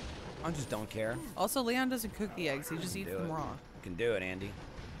 Okay. I just don't care. Also, Leon doesn't cook the eggs. He just eats Do them it. raw. You can do it, Andy.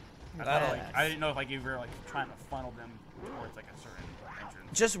 I didn't know if like you were like trying to funnel them towards like a certain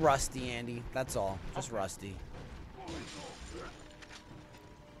entrance. Just rusty, Andy. That's all. Just rusty.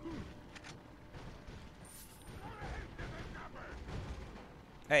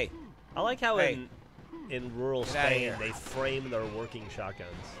 Hey, I like how Hey. in rural Get outta Spain here. they frame their working shotguns.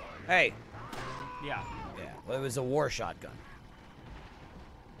 hey. Yeah. Yeah, well, it was a war shotgun.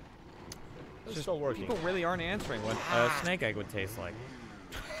 It's still working. People really aren't answering what a snake egg would taste like.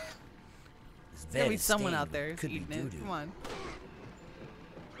 It's There's gotta be very someone stained. out there Could be eating it. doo-doo. Come on.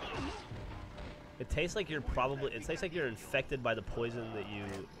 It tastes like you're probably. It tastes like you're infected by the poison that you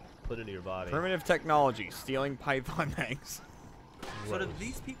put into your body. Primitive technology, stealing python eggs. So did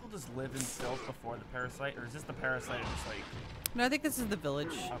these people just live in stealth before the parasite, or is this the parasite just like? No, I think this is the village.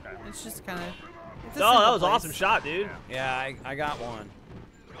 Okay. It's just kind of. Oh, that was an awesome shot, dude. Yeah, I got one.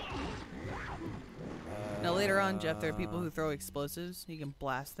 Now later on, Jeff, there are people who throw explosives. You can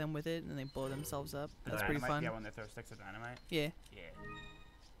blast them with it, and they blow themselves up. That's pretty Dynamite? fun. Yeah, when they throw sticks of dynamite. Yeah. Yeah.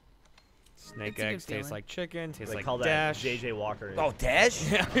 Snake It's a good eggs taste feeling. like chicken, taste They like call that dash. J.J. Walker. Oh,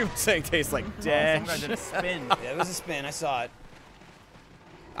 Dash? Yeah, people saying taste like Some dash. guy did a spin. Yeah, it was a spin. I saw it.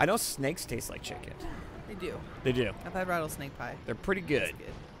 I know snakes taste like chicken. They do. They do. I've had rattlesnake pie. They're pretty good. It's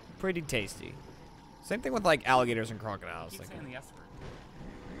good. Pretty tasty. Same thing with like alligators and crocodiles. Keep Like, saying the S word.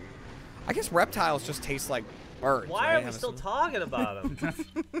 I guess reptiles just taste like birds. Why are we still talking about him?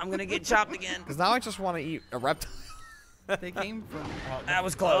 I'm gonna get chopped again. Because now I just want to eat a reptile. They came from. That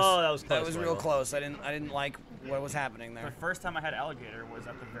was close. Oh, that was That close, was real Michael. close. I didn't like what was happening The there. first time I had alligator was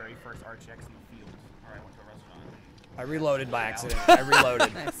at the very first RTX in the field, where I went to a restaurant. I reloaded by accident. I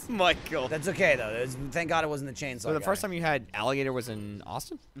reloaded. Nice. Michael. That's okay though. Thank God it wasn't the chainsaw. So the guy. first time you had alligator was in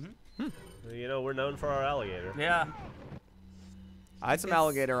Austin? You know, we're known for our alligator. Yeah. I had some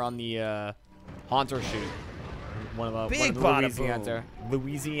alligator on the Haunter shoot. One of Big the bada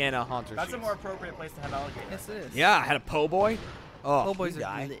Louisiana Haunter That's a shoots. more appropriate place to have alligator. Yes, it is. Yeah, I had a po' boy. Oh, Oh, boys you are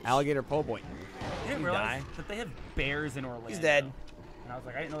die. delish. alligator po' boy. I didn't You realize die. that they have bears in Orlando. He's dead. And I was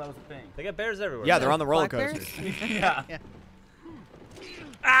like, I didn't know that was a thing. They got bears everywhere. Yeah, they're on the roller Black bears? coasters. Yeah. Yeah.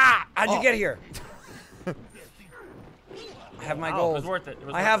 Ah! How'd you Oh. get here? I have my Wow, it gold. was worth it. It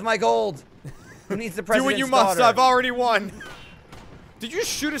was I worth have it. my gold. Who needs the Do president's what you must. daughter? I've already won. Did you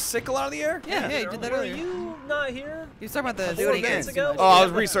shoot a sickle out of the air? Yeah, you did that Were earlier. you not here? He was talking about the Do it snake again. eggs. ago? Oh, I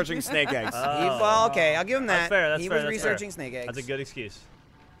was researching snake eggs. He- well, okay, I'll give him that. That's fair. That's he fair. was that's researching fair. snake eggs. That's a good excuse.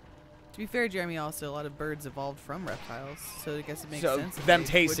 To be fair, Jeremy, also a lot of birds evolved from reptiles, so I guess it makes So sense. if them they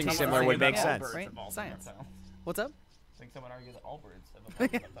tasting taste similar like would make them. sense. Birds Right? evolved from Science. reptiles. What's up? I think someone argued that all birds have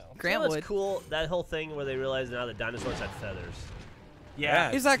evolved from reptiles. Grant You know would. what's cool? That whole thing where they realized now that dinosaurs had feathers.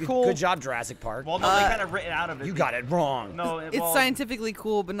 Yeah. Is that good, cool? Good job, Jurassic Park. Well, no, they kind of written out of it. you got it wrong. No, It's well, scientifically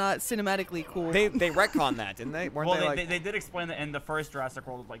cool, but not cinematically cool. They retconned that, didn't they? Weren't Well, they like? they did explain that in the first Jurassic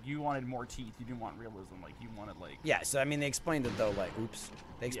World, like you wanted more teeth, you didn't want realism, like you wanted like Yeah, so I mean, they explained it though, like, oops.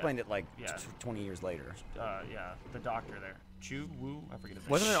 They explained it like Yeah. 20 years later. yeah, the doctor there, Chu Wu, I forget his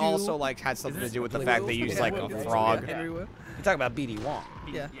name. Wasn't it Shoe. also like had something to this do with the Wu? fact they used Yeah, like Wu. a Yeah. frog? Henry Wu. You talk about BD Wong.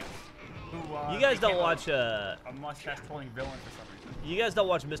 Yeah. Who, You guys don't became watch. a mustache-twirling villain for some reason. You guys don't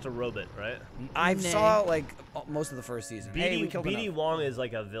watch Mr. Robot, right? I Nay. saw like most of the first season. Hey, we killed BD enough. Wong is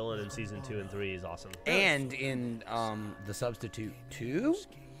like a villain in season 2 and 3. He's awesome. And in The Substitute 2?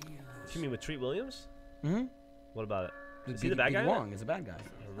 You mean with Treat Williams? Mm-hmm. What about it? Is he the bad guy? BD Wong is a bad guy.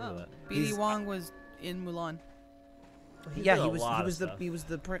 I don't remember that. B.D. Wong was in Mulan. He's Yeah, done he a was. lot He of was the. stuff. He was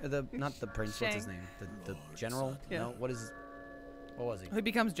the not the prince. What's his Shang. name? The general. Yeah. No. What is? What was he? He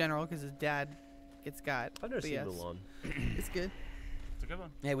becomes general because his dad gets got. I've never But seen yes, Mulan. It's good. It's a good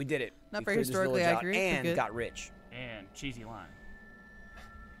one. Hey, we did it. Not We very cleared this historically village out accurate, but and good. got rich. And cheesy line.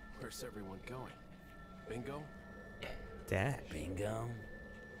 Where's everyone going? Bingo? Dad. Bingo.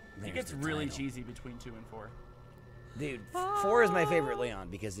 It There's gets the really title. cheesy between 2 and 4. Dude, 4 is my favorite Leon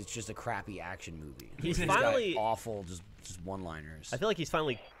because it's just a crappy action movie. He's It's finally- got awful, just one-liners. I feel like he's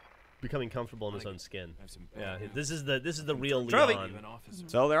finally becoming comfortable in his own skin. Have some Yeah, this is the real Trophy. Leon.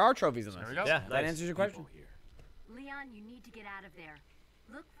 So there are trophies in There we this. go. Yeah, That nice. answers your question. Leon, you need to get out of there.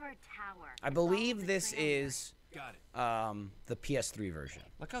 Look for a tower. I and follow believe the this trail is Got it. the PS3 version.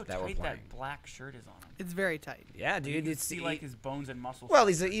 Look how that we're tight playing. that black shirt is on him. It's very tight. Yeah, You dude. can It's see like his bones and muscles. well,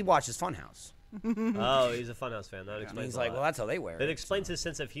 he watches Funhouse. Oh, he's a Funhouse fan. That And explains. he's a like, lot. well, that's how they wear It it. explains his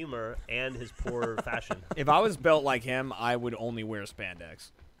sense of humor and his poor fashion. If I was built like him, I would only wear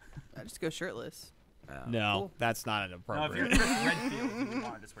spandex. I just go shirtless. No, Cool. that's not No, if inappropriate. you're Chris Redfield, you would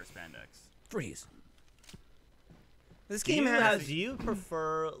want to just wear spandex. Freeze. This Do game you, has. do you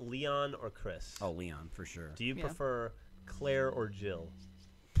prefer Leon or Chris? Oh, Leon for sure. Do you Yeah. prefer Claire or Jill?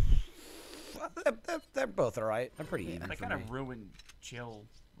 They're both all right. They're pretty even They for kind me. of ruined Jill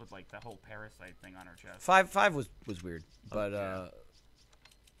with like the whole parasite thing on her chest. Five was weird, but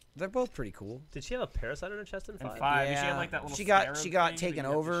they're both pretty cool. Did she have a parasite on her chest in And 5? 5, Yeah. she had like that little. She got- scarab she got thing that taken you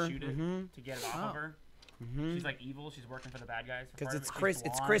have to over. shoot it Mhm. to get it off Oh. of her. Mhm. She's like evil. She's working for the bad guys. for 'Cause part of it's it. She's Chris- it's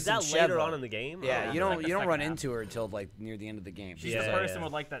blonde. Chris Is that and later Sheva. on in the game? Yeah, Oh, you like don't the you don't second run half. into her until like near the end of the game. She's Yeah, the person yeah.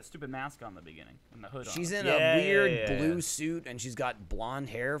 with like that stupid mask on the beginning and the hood on. She's in Yeah, a weird yeah, yeah. blue suit and she's got blonde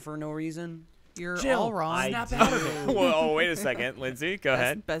hair for no reason. You're Jill, all wrong. I Snap do. out of it. Well, oh, wait a second, Lindsay. Go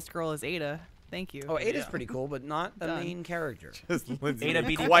ahead. Best girl is Ada. Thank you. Oh, Ada's Yeah. pretty cool, but not the Done. main character. Just Lindsay Ada with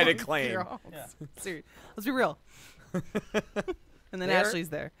beat quite a Nicole. claim. You're all- Yeah. Serious. Let's be real. And then There- Ashley's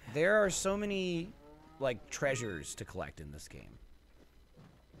there. There are so many like treasures to collect in this game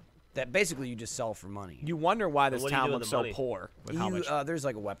that basically you just sell for money. You wonder why this what do you town do with looks the so money? poor with how much. There's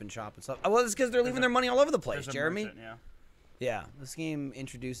like a weapon shop and stuff. Oh, well, it's because they're leaving their money all over the place, There's a Jeremy. merchant, yeah. Yeah, this game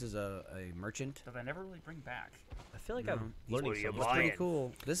introduces a merchant. That I never really bring back. I feel like No. I'm learning so It's much. pretty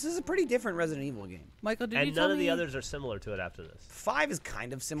cool. This is a pretty different Resident Evil game. Michael, did you And tell none of me? the others are similar to it after this. 5 is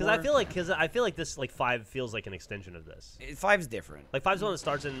kind of Because similar. I feel like this like 5 feels like an extension of this. 5's different. Like 5's the one that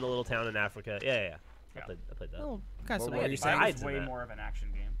starts in the little town in Africa. Yeah. Yeah. I played that. Oh, kind of What were you similar. saying? Five is to way that. more of an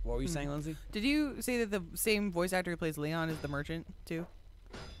action game. What were you saying, Lindsay? Did you say that the same voice actor who plays Leon is the merchant too?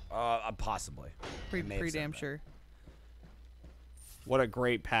 Possibly. Pretty, may have pretty said damn that. sure. What a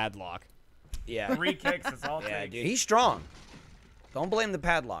great padlock. Yeah. 3 kicks is all it Yeah, takes. dude, he's strong. Don't blame the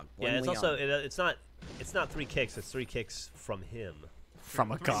padlock. Blame Yeah, it's Leon. also it's not 3 kicks. It's 3 kicks from him.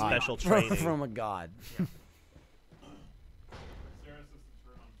 From a god. Special training. from a god. Sarah says to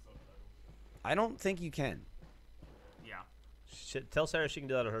turn on subtitles. I don't think you can. Yeah. Tell Sarah she can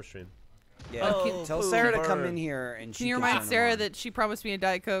do that on her stream. Yeah. Oh, Tell food Sarah to come burn. in here and she Can you can remind turn Sarah them that she promised me a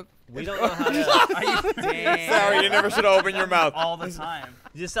Diet Coke? We don't know how to. Sorry, you never should have opened your mouth. All the time.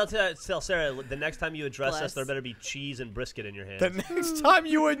 Just tell Sarah the next time you address us, Bless. there better be cheese and brisket in your hands. The next time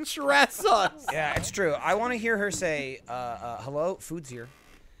you address us. Yeah, it's true. I want to hear her say, hello, food's here.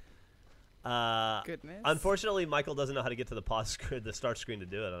 Goodness. Unfortunately, Michael doesn't know how to get to the pause screen, the start screen to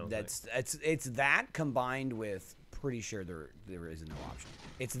do it. I don't think. It's that combined with pretty sure there is no option.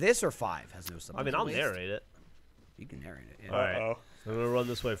 It's this or 5 has no subtitles. I mean, I'll narrate it. You can narrate it. Yeah. All right. I'm gonna run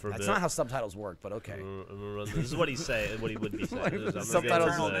this way for a That's bit. not how subtitles work, but okay. I'm gonna run this is what he's saying. What he would be saying. I'm gonna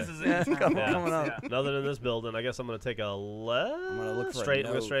Subtitles. go This this is way. Yeah, internal. coming up. Yeah. Nothing in this building. I guess I'm gonna take a left. I'm gonna look for a straight. I'm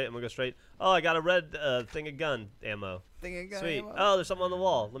gonna note. go straight. I'm gonna go straight. Oh, I got a red thing of gun ammo. Sweet. Oh, there's something on the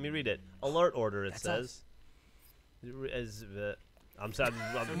wall. Let me read it. Alert order. It That's says. I'm sad.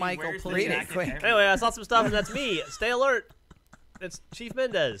 Michael, Where's the please. Read it jacket quick. every- Anyway, I saw some stuff, and that's me. Stay alert. It's Chief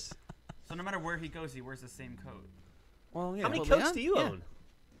Mendez. So no matter where he goes, he wears the same coat. Well, yeah. How many Well, coats yeah, do you yeah. own?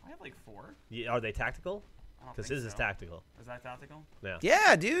 I have like 4. Are they tactical? I don't Because think his is so. tactical. Is that tactical? Yeah.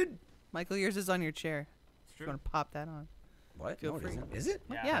 Yeah, dude. Michael, yours is on your chair. It's If you true. want to pop that on. What? Feel No, it free. isn't. Is it?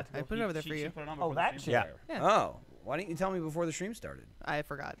 Yeah, I put it over there for She you. put it on Oh, before that the stream chair. started. Yeah. Oh, why didn't you tell me before the stream started? I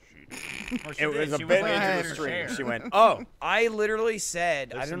forgot. Well, she It did. was a She bit like, into "Here's the your stream. chair." She went, oh. I literally said,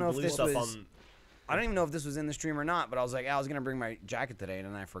 There's I don't some know if blue this stuff was. on. I don't even know if this was in the stream or not, but I was like, I was gonna bring my jacket today, and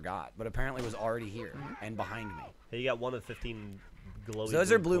then I forgot. But apparently, it was already here and behind me. Hey, you got 1 of 15 glowing. So those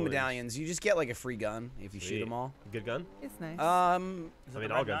are blue coins. medallions. You just get like a free gun if you shoot Sweet. them all. Good gun. It's nice. Is I it mean, the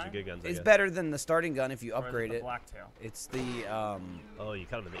all red guns dye? are good guns. I It's guess. better than the starting gun if you Or is upgrade the it. blacktail? It's the Oh, you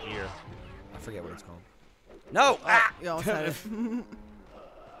cut him in the ear. I forget what it's called. No! Ah! You almost had it.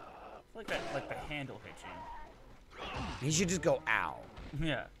 Like that, like the handle hit you. He should just go ow.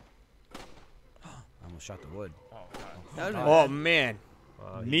 Yeah. I almost shot the wood. Oh god. That would've been Oh, man.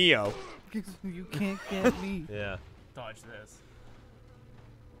 Wow, Neo. bad. You can't get me. Yeah. Dodge this.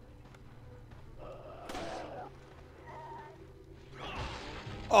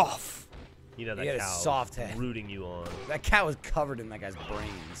 Oh. You know He that had a cow soft head. rooting you on. That cat was covered in that guy's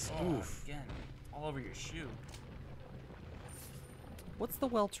brains. Oh, Oof. again, all over your shoe. What's the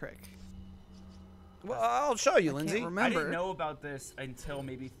well trick? Well, I'll show you, I Lindsay. can't remember. I didn't know about this until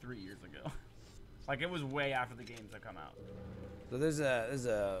maybe 3 years ago. Like, it was way after the games had come out. So there's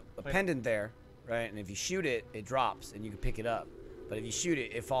a pendant there, right? And if you shoot it, it drops, and you can pick it up. But if you shoot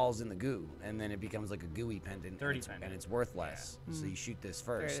it, it falls in the goo, and then it becomes like a gooey pendant. Dirty pendant. pendant. And it's worth less. So you shoot this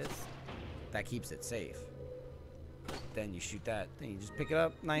There first. it is. That keeps it safe. Then you shoot that. Then you just pick it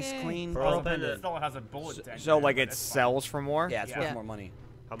up, nice, Yay. clean. Pearl Pearl pearl pendant. pendant still has a bullet dent. So in like but it it's fine. sells for more? Yeah, it's Yeah. worth more money.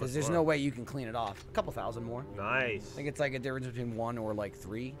 How much Because there's more? no way you can clean it off. A couple thousand more. Nice. I think it's like a difference between 1 or like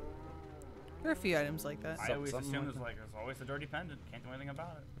 3. There are a few items like that. I always something assume like there's always a dirty pendant. Can't do anything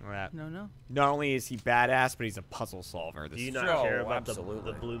about it. Right. No. Not only is he badass, but he's a puzzle solver. This Do you is not Oh, care about the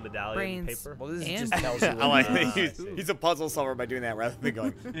absolutely. blue medallion Brains. paper? Well, this And- just tells you. I like what- that he's a puzzle solver by doing that rather than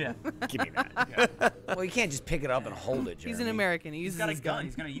going, Yeah. give me that. Well, you can't just pick it up and hold it, Jeremy. He's an American. He He's uses got a his gun. gun.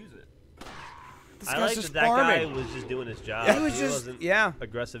 He's gonna use it. This I guy's like just that guy farming. was just doing his job. He was just- wasn't yeah.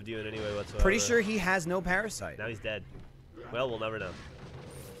 aggressive to you in any way whatsoever. Pretty sure he has no parasite. Now he's dead. Well, we'll never know.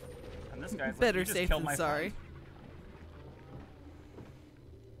 And this guy's like, Better "You just safe killed than my sorry.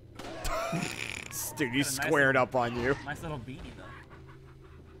 Dude, he's Got a nice squared little- up on you. friend." Nice little beanie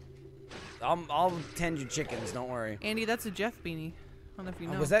though. I'll tend your chickens. Don't worry. Andy, that's a Jeff beanie. I don't know if you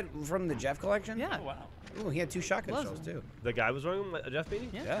know. Was that from the Jeff collection? Yeah. Oh wow. Ooh, he had 2 shotgun Was shells it? too. The guy was wearing a Jeff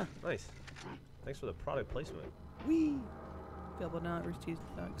beanie? Yeah. Yeah. Nice. Thanks for the product placement. Wee. Available now at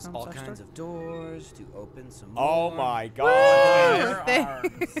RoosterTeeth.com. All kinds of doors to open some Oh more. my There god.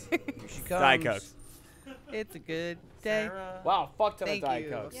 arms. Here she comes. Diet Coke. It's a good day. Sarah. Wow, fuck ton Thank of Diet you.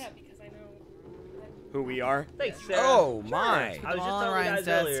 Cokes. Yeah, because I know. Who we are. Thanks, Sarah. Oh my. I was just All on telling you Ryan's guys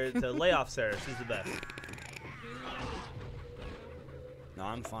desk. earlier to lay off Sarah. She's the best. No,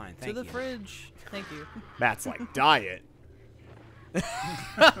 I'm fine. To Thank the you. fridge. Thank you. Matt's like, diet.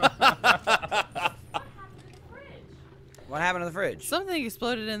 What happened to the fridge? Something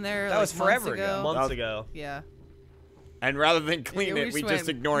exploded in there. That like was forever months ago. ago. Months ago. Yeah. And rather than clean we it, just we just went,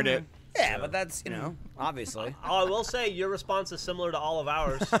 ignored it. Yeah, but that's, obviously. Oh, I will say your response is similar to all of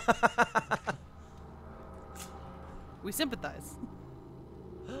ours. We sympathize.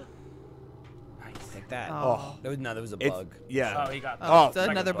 Nice. Take that. Oh. There was a It's, bug. yeah. Oh, he got. Oh, it's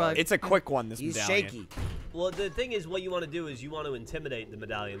second another bug. It's a quick one, this He's medallion. shaky. Well, the thing is, what you want to do is you want to intimidate the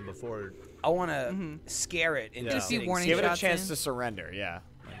medallion before. I want to scare it into Get a few sitting warning Give it a shots chance in. to surrender, yeah.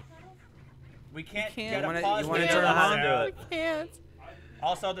 We can't can't. get You a wanna- pause. you wanna video turn of them on? Sarah. Do it. Can't.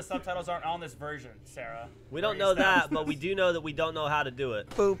 Also, the subtitles aren't on this version, Sarah. We don't know that, but we do know that we don't know how to do it.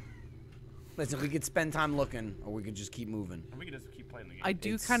 Boop. Listen, we could spend time looking, or we could just keep moving. We can just keep playing the game. I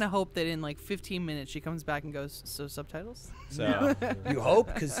do It's- kind of hope that in like 15 minutes she comes back and goes, so subtitles? So You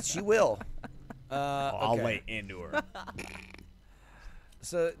hope, because she will. I'll Okay. lay into her.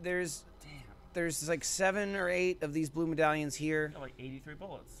 So there's like 7 or 8 of these blue medallions here. Got like 83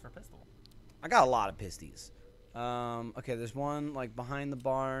 bullets for pistol. I got a lot of pisties. Okay, there's one like behind the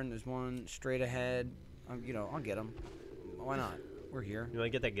barn. There's one straight ahead. I'll get them. Why not? We're here. You want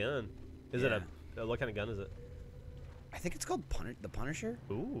to get that gun? Is it a what kind of gun is it? I think it's called the Punisher.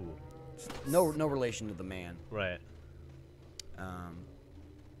 Ooh. No relation to the man. Right.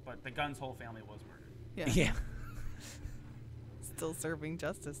 But the gun's whole family was murdered. Yeah. Yeah. Still serving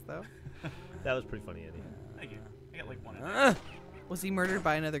justice, though. That was pretty funny, Andy. Thank you. I got like one. in there. Was he murdered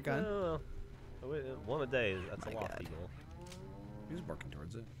by another gun? Oh, one a day. That's My a lot, God. people. He's working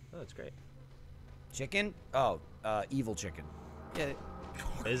towards it. Oh, that's great. Chicken? Oh, evil chicken. Get it.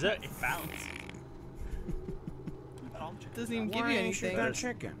 Is it? It bounced. Doesn't even give Why you ain't you anything. got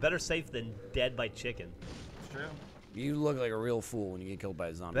chicken? Better safe than dead by chicken. It's true. You look like a real fool when you get killed by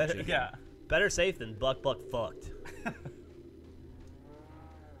a zombie Better- chicken. Yeah. Better safe than buck fucked.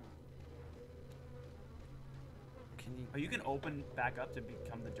 Oh, you can open back up to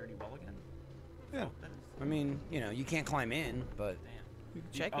become the dirty well again. Yeah. Oh, that is. I mean, you can't climb in, but Damn. You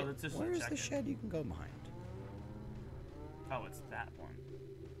can check Oh, it. that's just where's check the it. shed you can go behind? Oh, it's that one.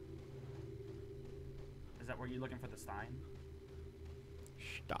 Is that where you're looking for the Stein?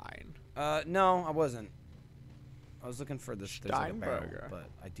 Stein. No, I wasn't. I was looking for this. There's like a barrel, Steinberger. but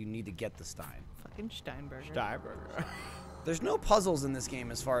I do need to get the Stein. Fucking Steinberger. Steinberger. There's no puzzles in this game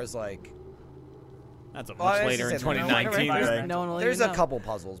as far as like. That's a Well, I much was later in just saying, 2019 no, thing. No one will There's even a know. couple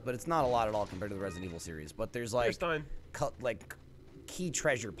puzzles, but it's not a lot at all compared to the Resident Evil series. But there's like Stein. key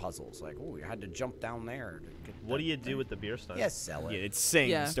treasure puzzles. Like, oh, you had to jump down there. To get What do that you do thing. with the beer stein? Yes, sell it. Yeah, it sings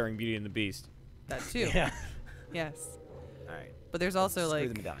Yeah. during Beauty and the Beast. That too. Yeah. Yes. All right. But there's also Screw like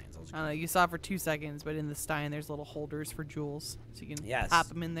the medallions. I'll just I don't know. You saw it for 2 seconds, but in the Stein there's little holders for jewels, so you can yes. pop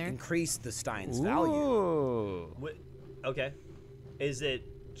them in there. Increase the Stein's value. Ooh. Okay. Is it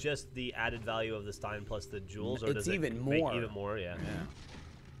just the added value of the Stein plus the jewels, or It's does it even make more. even more? Yeah. Yeah.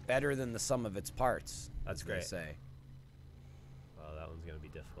 Better than the sum of its parts. That's as they great. Say. Oh, that one's gonna be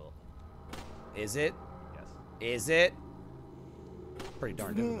difficult. Is it? Yes. Is it? Pretty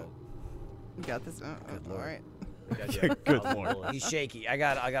darn difficult. You got this. Good all lord. right. Good lord. He's shaky. I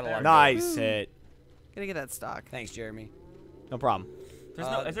got a lot. Nice hit. Gotta get that stock. Thanks, Jeremy. No problem. There's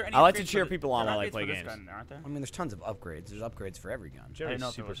no, is there any I like to upgrades cheer for the- people on there are while I upgrades play for this games. gun, aren't there? I mean, there's tons of upgrades. There's upgrades for every gun. Jeremy's know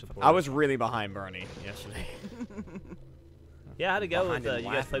if it super was- supportive. I was really behind Bernie yesterday. Yeah, how'd it go behind with him you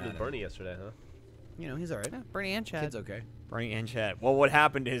guys laughing played at with him. Bernie yesterday, huh? You know, he's all right. Yeah, Bernie and Chad. Kid's okay. Bernie and Chad. Well, what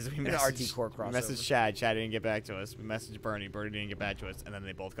happened is we An messaged, RT core we crossover. messaged Chad. Chad didn't get back to us. We messaged Bernie. Bernie didn't get back to us. And then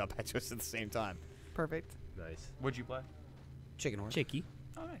they both got back to us at the same time. Perfect. Nice. What'd you play? Chicken horse. Chicky.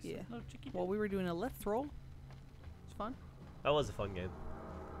 Oh, nice. Yeah. Little chicky Well, we were doing a left roll. It's fun. That was a fun game.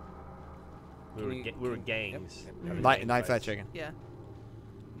 We were we were gangs. Yep. having Knife gang that fights. chicken. Yeah.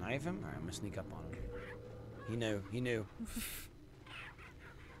 Knife him? All right, I'm gonna sneak up on him. He knew. He knew.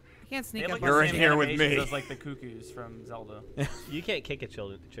 You can't They sneak have, up like, on You're the in same here with animations me. as, like the cuckoos from Zelda. You can't kick a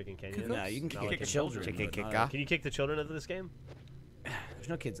chicken, can you? No, you can Not kick like children. Chicken but kick not- Can you kick the children of this game? There's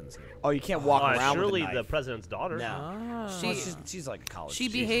no kids in this game. Oh, you can't walk around surely with a the knife. president's daughter. No. Ah. Well, she's like a college. She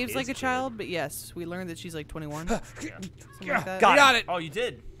student. behaves is like a cute. child, but yes, we learned that she's like 21. Something like that. Got it. Oh, you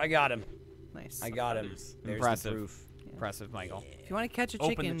did. I got him. Nice. I got him. Feathers. There's Impressive. the proof. Impressive, Michael. If you want to catch a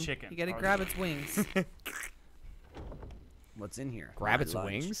Open the chicken, chicken. you gotta Oh, grab yeah. its wings. What's in here? Grab My its lunch.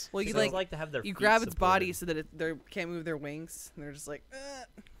 wings? Well, you Kids like to have their you feet grab its body supported. so that they can't move their wings, and they're just like.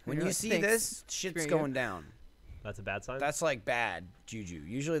 When You're you like, see "Thanks." this, shit's Here you go. going down. That's a bad sign. That's like bad juju.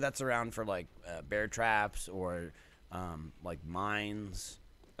 Usually that's around for like bear traps or like mines.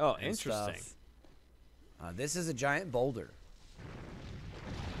 Oh, and interesting. stuff. This is a giant boulder.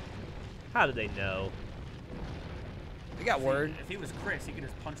 How did they know? They got word. If he was Chris, he could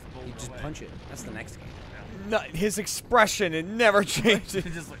just punch the boulder You just away. punch it. That's the next game. No, his expression, it never changes.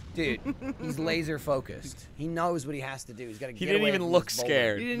 Just like, Dude, he's laser focused. He knows what he has to do. He's got to He get didn't away even from look this boulder.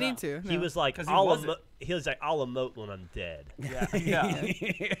 scared. You didn't need to. He no. was like, 'Cause he I'll wasn't. he was like, I'll emote when I'm dead. yeah,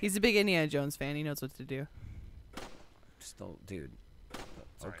 yeah. He's a big Indiana Jones fan. He knows what to do. Still, dude.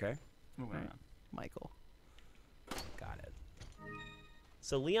 Sorry. Okay. Moving on. Michael. Got it.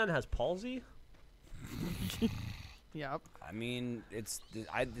 So Leon has palsy? Yep. I mean, it's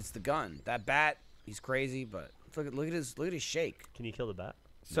the gun. That bat, he's crazy, but look at his shake. Can you kill the bat?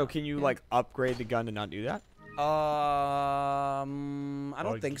 So can you like upgrade the gun to not do that? I Or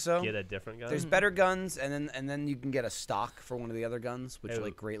don't think so. Get a different gun? There's better guns, and then you can get a stock for one of the other guns, which Hey,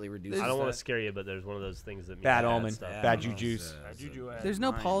 like greatly reduces. I don't want that. to scare you, but there's one of those things that means Bad omen. stuff. Yeah, Bad I don't know, juju's. it's, Juju has There's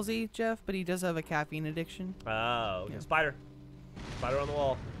no mine. palsy, Jeff, but he does have a caffeine addiction. Oh, okay. Yeah. Spider. Spider on the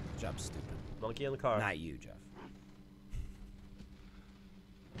wall. Good job, stupid. Monkey in the car. Not you, Jeff.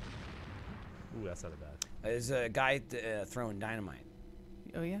 Ooh, that's not bad. There's a guy throwing dynamite.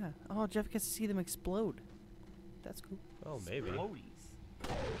 Oh yeah. Oh, Jeff gets to see them explode. That's cool. Oh, maybe. Blowies.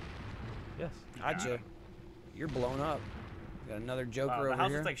 Yes. Gotcha. You're blown up. Got another Joker Wow, the over house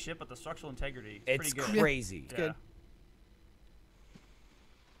here. looks like shit, but the structural integrity It's pretty good. crazy. It's good.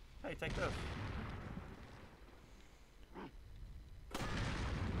 Hey, take this.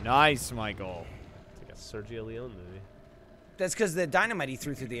 Nice, Michael. It's like a Sergio Leone movie. That's because the dynamite he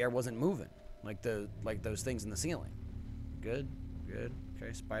threw through the air wasn't moving, like those things in the ceiling. Good, good.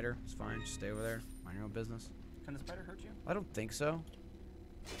 Okay, spider, it's fine. Just stay over there. Mind your own business. Can the spider hurt you? I don't think so.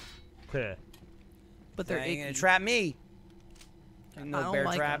 But they're They ain't gonna icky. trap me. I No don't bear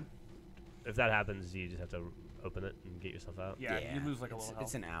like trap. 'em. If that happens, you just have to open it and get yourself out. Yeah, you lose like a it's, little health.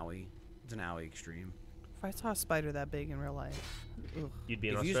 It's an owie. It's an owie extreme. If I saw a spider that big in real life, ugh. You'd be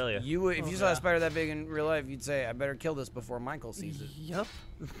in If Australia. if you Oh, saw yeah. a spider that big in real life, you'd say, "I better kill this before Michael sees it." Yup.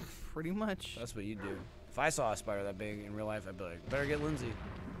 Pretty much. That's what you'd do. If I saw a spider that big in real life, I'd be like, "Better get Lindsay."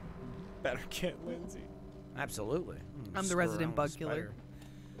 Better get Lindsay. Absolutely. I'm the Screw resident around with bug a killer.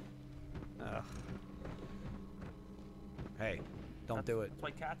 spider. Hey, don't do it. That's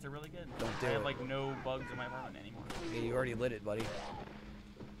why cats are really good. Don't do I have it. like no bugs in my apartment anymore. Yeah, you already lit it, buddy.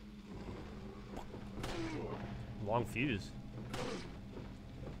 Long fuse.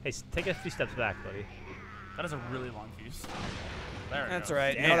 Hey, take a few steps back, buddy. That is a really long fuse. There it That's goes. all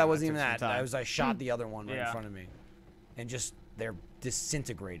right. Damn, No, that wasn't that even took that. some time. I shot the other one right in Yeah. front of me, and just they're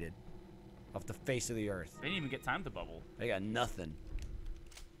disintegrated off the face of the earth. They didn't even get time to bubble. They got nothing.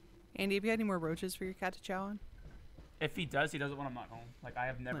 Andy, have you got any more roaches for your cat to chow on? If he does, he does it when I'm not home. Like I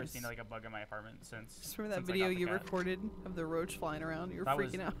have never seen like a bug in my apartment since. Just remember that since I video got the you cat. recorded of the roach flying around? You were That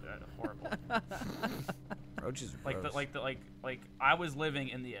freaking was, out. Horrible. Roaches. Like I was living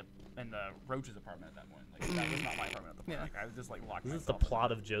in the roach's apartment at that point. Like that was not my apartment at the point. Yeah. Like I was just like locked. Is this the myself in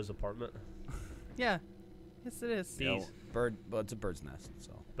plot of Joe's apartment? Yeah. Yes, it is. Bees. Bird. Well, it's a bird's nest.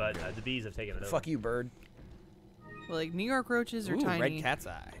 So. But the bees have taken it over. Fuck you, bird. Well, like New York roaches are Ooh, tiny. red cat's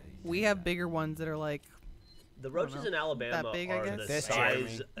eye. We have bigger ones that are like. The roaches in Alabama big, I are guess? the This size.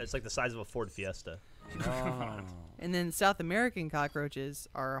 Jeremy. It's like the size of a Ford Fiesta. Oh. And then South American cockroaches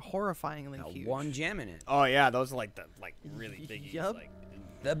are horrifyingly Got huge. one gem in it. Oh yeah, those are like the really biggies. Yup. Like,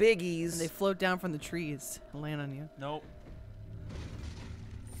 The biggies. And they float down from the trees and land on you. Nope.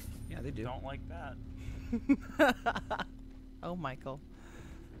 Yeah, they do. Don't like that. Oh, Michael.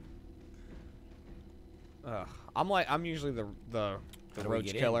 I'm usually the How do we roach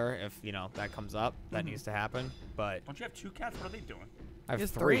get in? killer if that comes up. That needs to happen. But Don't you have 2 cats? What are they doing? I have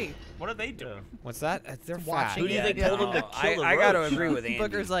There's 3. What are they doing? What's that? They're watching fat. Who do you think Yeah, told him to no, kill the I gotta roach? agree with Andy.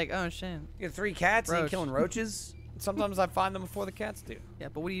 Booker's like, oh, shit. You got 3 cats and you Roach. killing roaches? Sometimes I find them before the cats do. Yeah,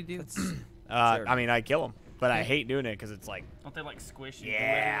 but what do you do? I mean, I kill them, but I hate doing it because it's like, Don't they like squish you?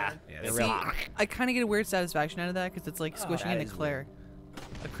 yeah, Yeah, they're See, really I kind of get a weird satisfaction out of that because it's like squishing that an is eclair.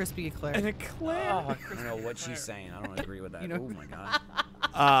 A crispy eclair. an eclair. Oh, I don't know what she's saying. I don't agree with that. You know- Oh my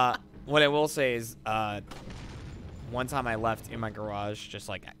god. What I will say is, one time I left in my garage just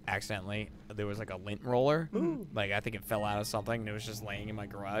like accidentally. There was like a lint roller, like I think it fell out of something, and it was just laying in my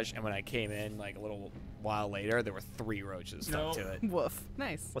garage. And when I came in, like a little while later, there were 3 roaches stuck to it. Woof.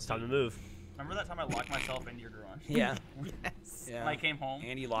 Nice. What's time to move? Remember that time I locked myself into your garage? Yeah. Yes. Yeah. When I came home.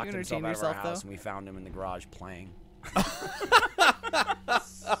 Andy locked You himself entertain out of our yourself, house, though? and we found him in the garage playing.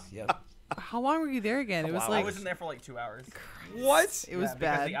 Yep. How long were you there again? It was I like was in there for like 2 hours. What? it was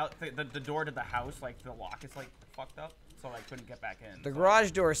Yeah, bad. because the door to the house, like the lock is like fucked up, so I couldn't get back in. The so-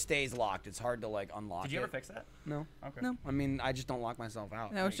 garage door stays locked. It's hard to like unlock Did you it. ever fix that? No. Okay. No. I mean, I just don't lock myself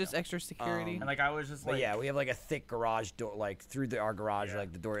out. That was just extra security. And like I was just But like, yeah, we have like a thick garage door, like through our garage,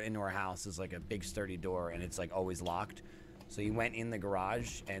 like the door into our house is like a big sturdy door, and it's like always locked. So you went in the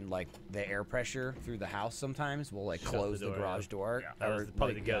garage, and like the air pressure through the house sometimes will like Shut close the the door, garage door. Yeah. That was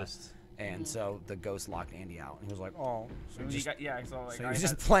probably like, the ghost. And so the ghost locked Andy out, and he was like, "Oh." So so he just, so like so he I was had,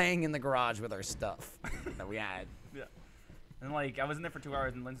 just playing in the garage with our stuff that we had. yeah. And like I was in there for 2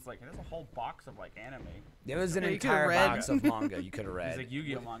 hours, and Lynn's like, "There's a whole box of like anime." There was an Yeah, you could've entire read. box of manga you could have read. He's like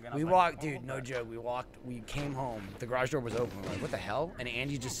Yu-Gi-Oh manga. And I We was like, walked, "Oh, dude, no okay." joke. We came home. The garage door was open. We're like, what the hell? And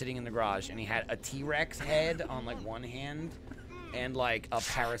Andy's just sitting in the garage, and he had a T-Rex head on like one hand, and like a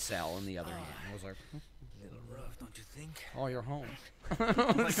parasol in the other hand. I was like, Little rough, don't you think? oh, you're home. Like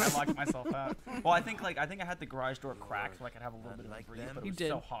I locked myself out. Well, I think I had the garage door cracked so I could have a little bit of a breeze, but it You was did.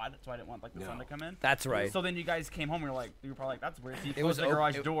 so hot, so I didn't want like the sun to come in. That's right. So then you guys came home, and you were probably like, "That's weird." So you It closed was the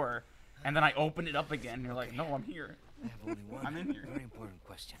garage it- door, and then I opened it up again. And you're like, "No, I'm here." I have only one I'm in here. very important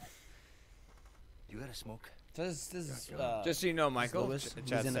question. You got a smoke? So this is Just so you know, Michael, Lewis. Ch- He's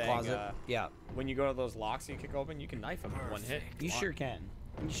Chat's in the saying, closet. Yeah, when you go to those locks and you kick open, you can knife them in one hit. you sure can.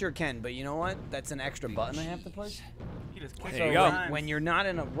 You sure can. But you know what? That's an extra button I have to push. He just kicked There you me go. times. When you're not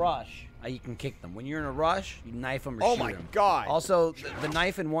in a rush, you can kick them. When you're in a rush, you knife them or Oh shoot my 'em. God. Also, the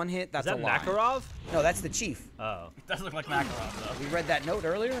knife in one hit, Is that's that a lie. Makarov? No, that's the chief. Oh. It does look like Makarov though. We read that note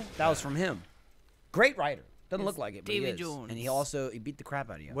earlier. That was from him. Great writer. Doesn't look like it, but David he is. Jones. And he beat the crap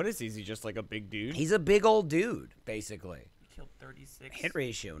out of you. What is he? Is he just like a big dude? He's a big old dude, basically. He killed 36. Hit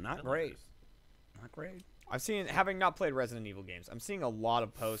ratio, not great. Not great. I've seen, having not played Resident Evil games, I'm seeing a lot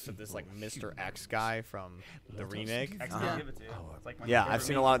of posts of this like Mr. X guy from the remake. X Yeah. can give it to you. It's like my Yeah, favorite I've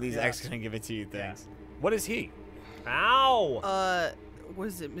seen a meme. lot of these Yeah. X gonna give it to you things. What is he? Ow! What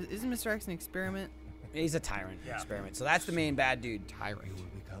is it? Isn't Mr. X an experiment? He's a tyrant Yeah. experiment. So that's the main bad dude. Tyrant.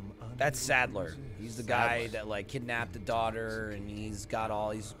 That's Sadler. He's the guy that like kidnapped the daughter, and he's got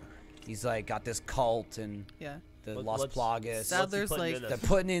all he's like got this cult and Yeah. the What- Las what's- Plagas. Sadler's putting like in They're us?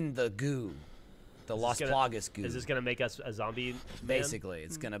 putting in the goo, the Is Las this gonna- Plagas goo. Is this gonna make us a zombie? man? Basically,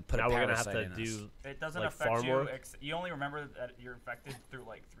 it's gonna put Now a we're gonna have parasite to in us. do. It doesn't Like affect farm you. work? You only remember that you're infected through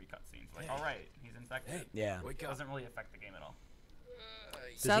like 3 cutscenes. Like, all right, he's infected. Yeah. It doesn't really affect the game at all.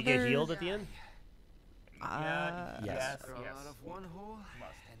 Does he get healed at the end? Yeah. Yes. Throw out of one hole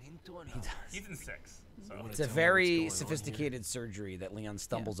and into another. He's in 6. So It's a very sophisticated surgery that Leon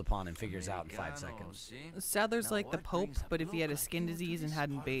stumbles upon and figures out in 5 seconds. See? Sadler's Now like the what Pope, brings a but if he had a blue skin guy disease to and this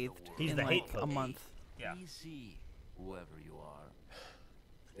hadn't part of the bathed world? He's in the like hate a Pope. month. yeah. Easy, whoever you are.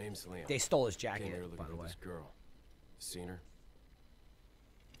 Name's Leon. They stole his Came here jacket, looking by the for way. this girl. Seen her?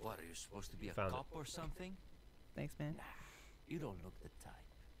 What, are you supposed to be a Found it. cop or something? Thanks, man. You don't look the type.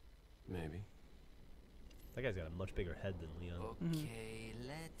 Maybe. That guy's got a much bigger head than Leon. Okay,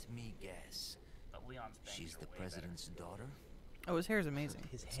 let me guess. But Leon's banging She's the way president's daughter? Oh, his hair is amazing.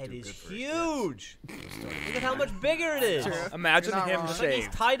 His head is huge. Look at how much bigger it is. Imagine You're not him wrong. It's like he's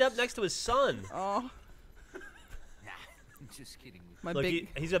shaved. tied up next to his son. Oh, Nah, I'm just kidding. my Look, big.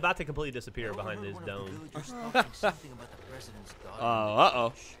 he's about to completely disappear behind his dome. Something about the president's daughter.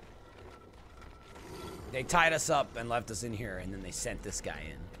 Uh-oh. They tied us up and left us in here, and then they sent this guy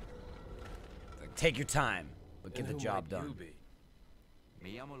in. Like, take your time, but get the job done.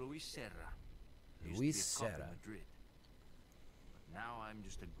 Me llamo Luis Serra. Used Luis to be a cop in Serra. Madrid. But now I'm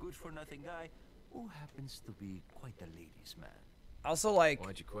just a good-for-nothing guy who happens to be quite a ladies' man. Also, like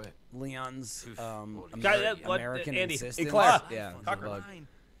Why'd you quit? Leon's Guy, what, American Andy, insistence. Eclair. Yeah, Cocker. bug.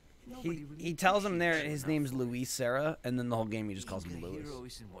 He tells him there his name's Luis Serra, and then the whole game he just calls him Luis.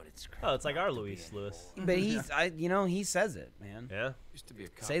 Oh, it's like our Luis Lewis. But he's, he says it, man. Yeah, Used to be a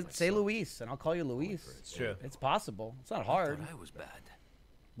cop Say myself. Luis, and I'll call you Luis. it's true. It's possible. It's not hard. I was bad.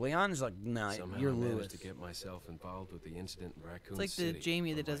 Leon's like, nah, Somehow you're I managed Luis. to get myself involved with the incident in Raccoon It's like City the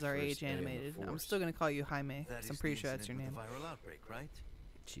Jamie on that my does our first age day in the animated. I'm force. still gonna call you Jaime. That 'Cause is I'm the pretty sure that's your incident name. with the viral outbreak, right?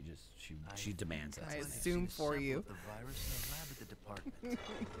 She demands that. I I've assume seen a for sample you. of the virus in a lab at the department.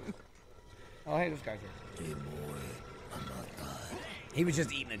 Oh, hey, this guy's here. He was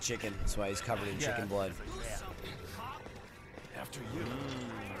just eating a chicken. That's why he's covered in chicken blood. After you.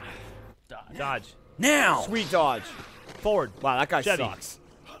 Dodge. Now! Sweet dodge. Forward. Wow, that guy Chevy. sucks.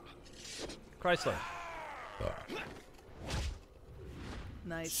 Chrysler.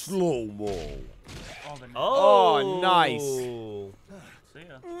 Nice. Slow-mo. Oh, nice. See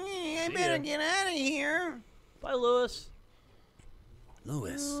ya. I better get out of here. Bye, Lewis.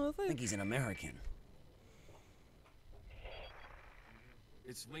 Lewis. Oh, I think he's an American.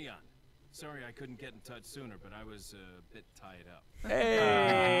 It's Leon. Sorry I couldn't get in touch sooner, but I was a bit tied up.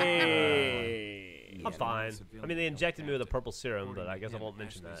 Hey. I'm fine. I mean, they injected me with a purple serum, but I guess I won't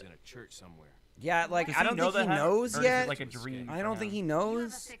mention Ashley's that. in a church somewhere. Yeah, like, Does I he don't know think he that, knows or is yet. it like a dream? I don't think he Do you have a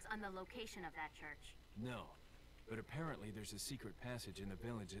knows. fix on the location of that church? No, but apparently there's a secret passage in the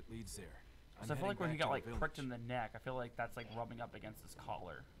village that leads there. So I feel like when he got like pricked in the the neck, I feel like that's like rubbing up against his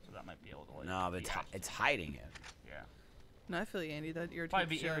collar, so that might be able to like. No, but be it's hiding it. Yeah. No, I feel you, Andy. That irritates Probably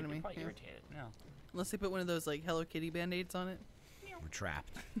be the shit out of me. probably Yeah. irritated. No. Unless they put one of those like Hello Kitty band-aids on it. We're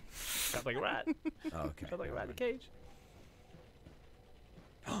trapped. Sounds like a rat. Okay. Sounds like a rat in a cage.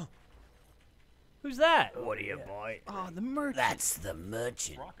 Who's that? What do you boy? Oh, the merchant. That's the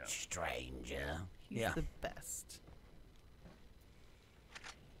merchant, Rocco. stranger. He's Yeah. the best.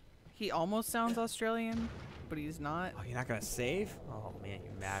 He almost sounds Australian, but he's not. Oh, you're not gonna save? Oh man,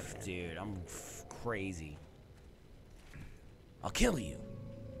 you're mad, man. Dude, I'm crazy. I'll kill you.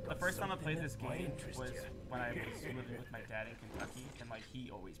 The first time I played this game was when I was living with my dad in Kentucky, and like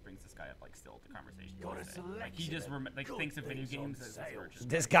he always brings this guy up like still to conversation. to this day. Like he just like thinks of video games as his merchant.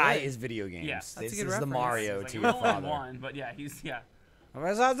 This guy is video games. Yeah. That's a This good is the reference. Mario Like, to we your only father. one, but yeah, he's yeah.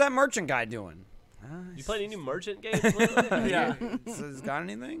 How's that merchant guy doing? You play any new merchant games lately? Yeah. So he's got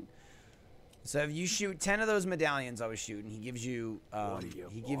anything? So if you shoot 10 of those medallions I was shooting, he gives you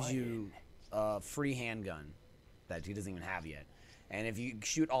a free handgun that he doesn't even have yet. And if you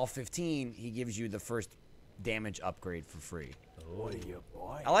shoot all 15, he gives you the first damage upgrade for free. What are you,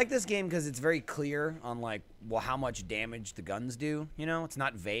 boy? I like this game because it's very clear on like how much damage the guns do. You know, it's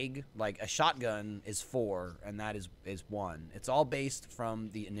not vague. Like a shotgun is 4, and that is 1. It's all based from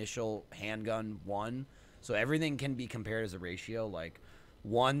the initial handgun 1, so everything can be compared as a ratio. Like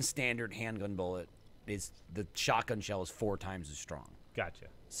one standard handgun bullet is the shotgun shell is 4 times as strong. Gotcha.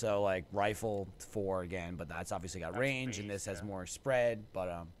 So like rifle 4 again, but that's obviously got range, and this has more spread.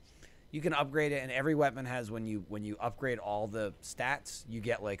 But you can upgrade it, and every weapon has when you upgrade all the stats, you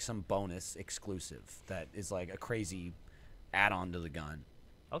get like some bonus exclusive that is like a crazy add-on to the gun.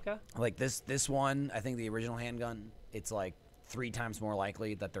 Okay. Like this one, I think the original handgun, it's like 3 times more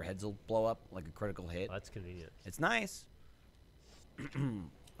likely that their heads will blow up, like a critical hit. Well, that's convenient. It's nice.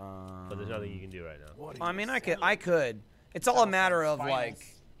 But there's nothing you can do right now. I mean, I could. It's all a matter of like,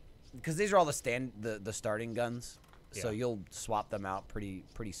 because these are all the starting guns, so Yeah. you'll swap them out pretty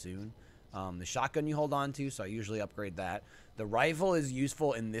soon. The shotgun you hold on to, so I usually upgrade that. The rifle is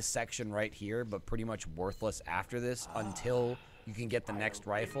useful in this section right here, but pretty much worthless after this until you can get the next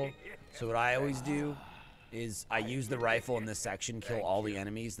rifle. So what I always do is I use the rifle in this section, kill all the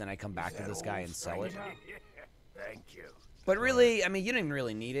enemies, then I come back to this guy and sell it. Thank you. But really, I mean, you don't even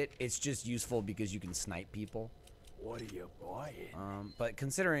really need it. It's just useful because you can snipe people. What are you, boy? But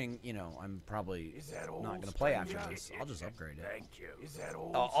considering, you know, I'm probably not going to play after this, I'll just upgrade it. Thank you. Is that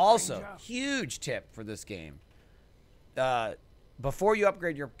old? Also, huge tip for this game. before you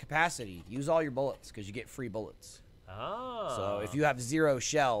upgrade your capacity, use all your bullets because you get free bullets. Oh. So if you have 0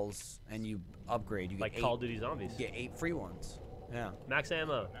 shells and you upgrade, you get like Call of Duty Zombies. You get 8 free ones. Yeah. Max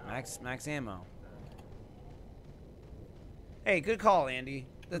ammo. Max ammo. Hey, good call, Andy.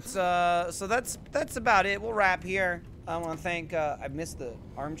 That's so that's about it. We'll wrap here. I want to thank. I missed the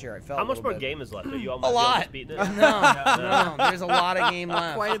armchair. I fell. How much more bit. game is left? Are you A almost lot. beating it? No, there's a lot of game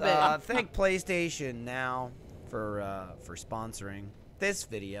left. Quite a bit. Thank PlayStation now for sponsoring this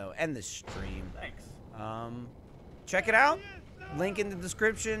video and this stream. Thanks. Check it out. Link in the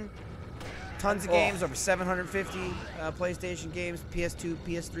description. Tons of games, over 750 PlayStation games, PS2,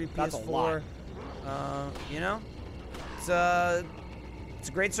 PS3, That's PS4. You know, it's a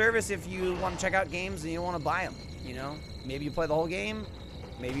great service if you want to check out games and you don't want to buy them. You know, maybe you play the whole game,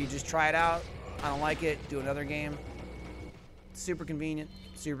 maybe you just try it out. I don't like it. Do another game. It's super convenient,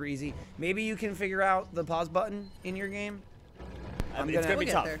 super easy. Maybe you can figure out the pause button in your game. It's gonna be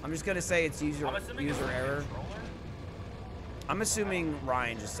tough. I'm just gonna say it's user error. I'm assuming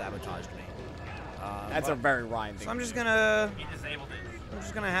Ryan just sabotaged me. That's a very Ryan thing. So I'm just gonna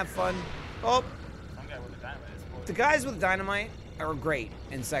have fun. Oh, the guys with dynamite are great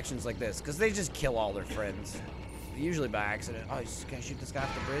in sections like this because they just kill all their friends, usually by accident. Oh, can I shoot this guy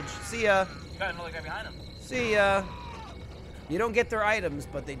off the bridge? See ya. Got another guy behind him. See ya. You don't get their items,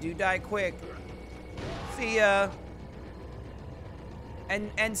 but they do die quick. See ya.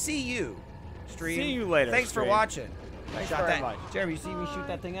 And see you, stream. See you later, Thanks for stream. watching. Thanks Shot very that. much. Jeremy, you see me shoot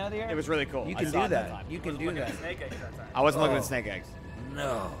that thing out of the air? It was really cool. You I can saw do it that. time. You can do that. I wasn't looking at snake eggs.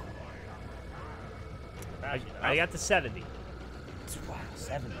 No. I got to 70. Wow,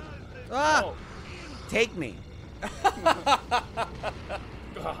 70. Ah! Oh. Take me.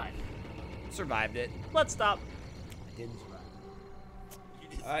 God. Survived it. Let's stop. I didn't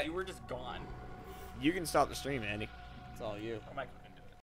survive. You were just gone. You can stop the stream, Andy. It's all you. Oh my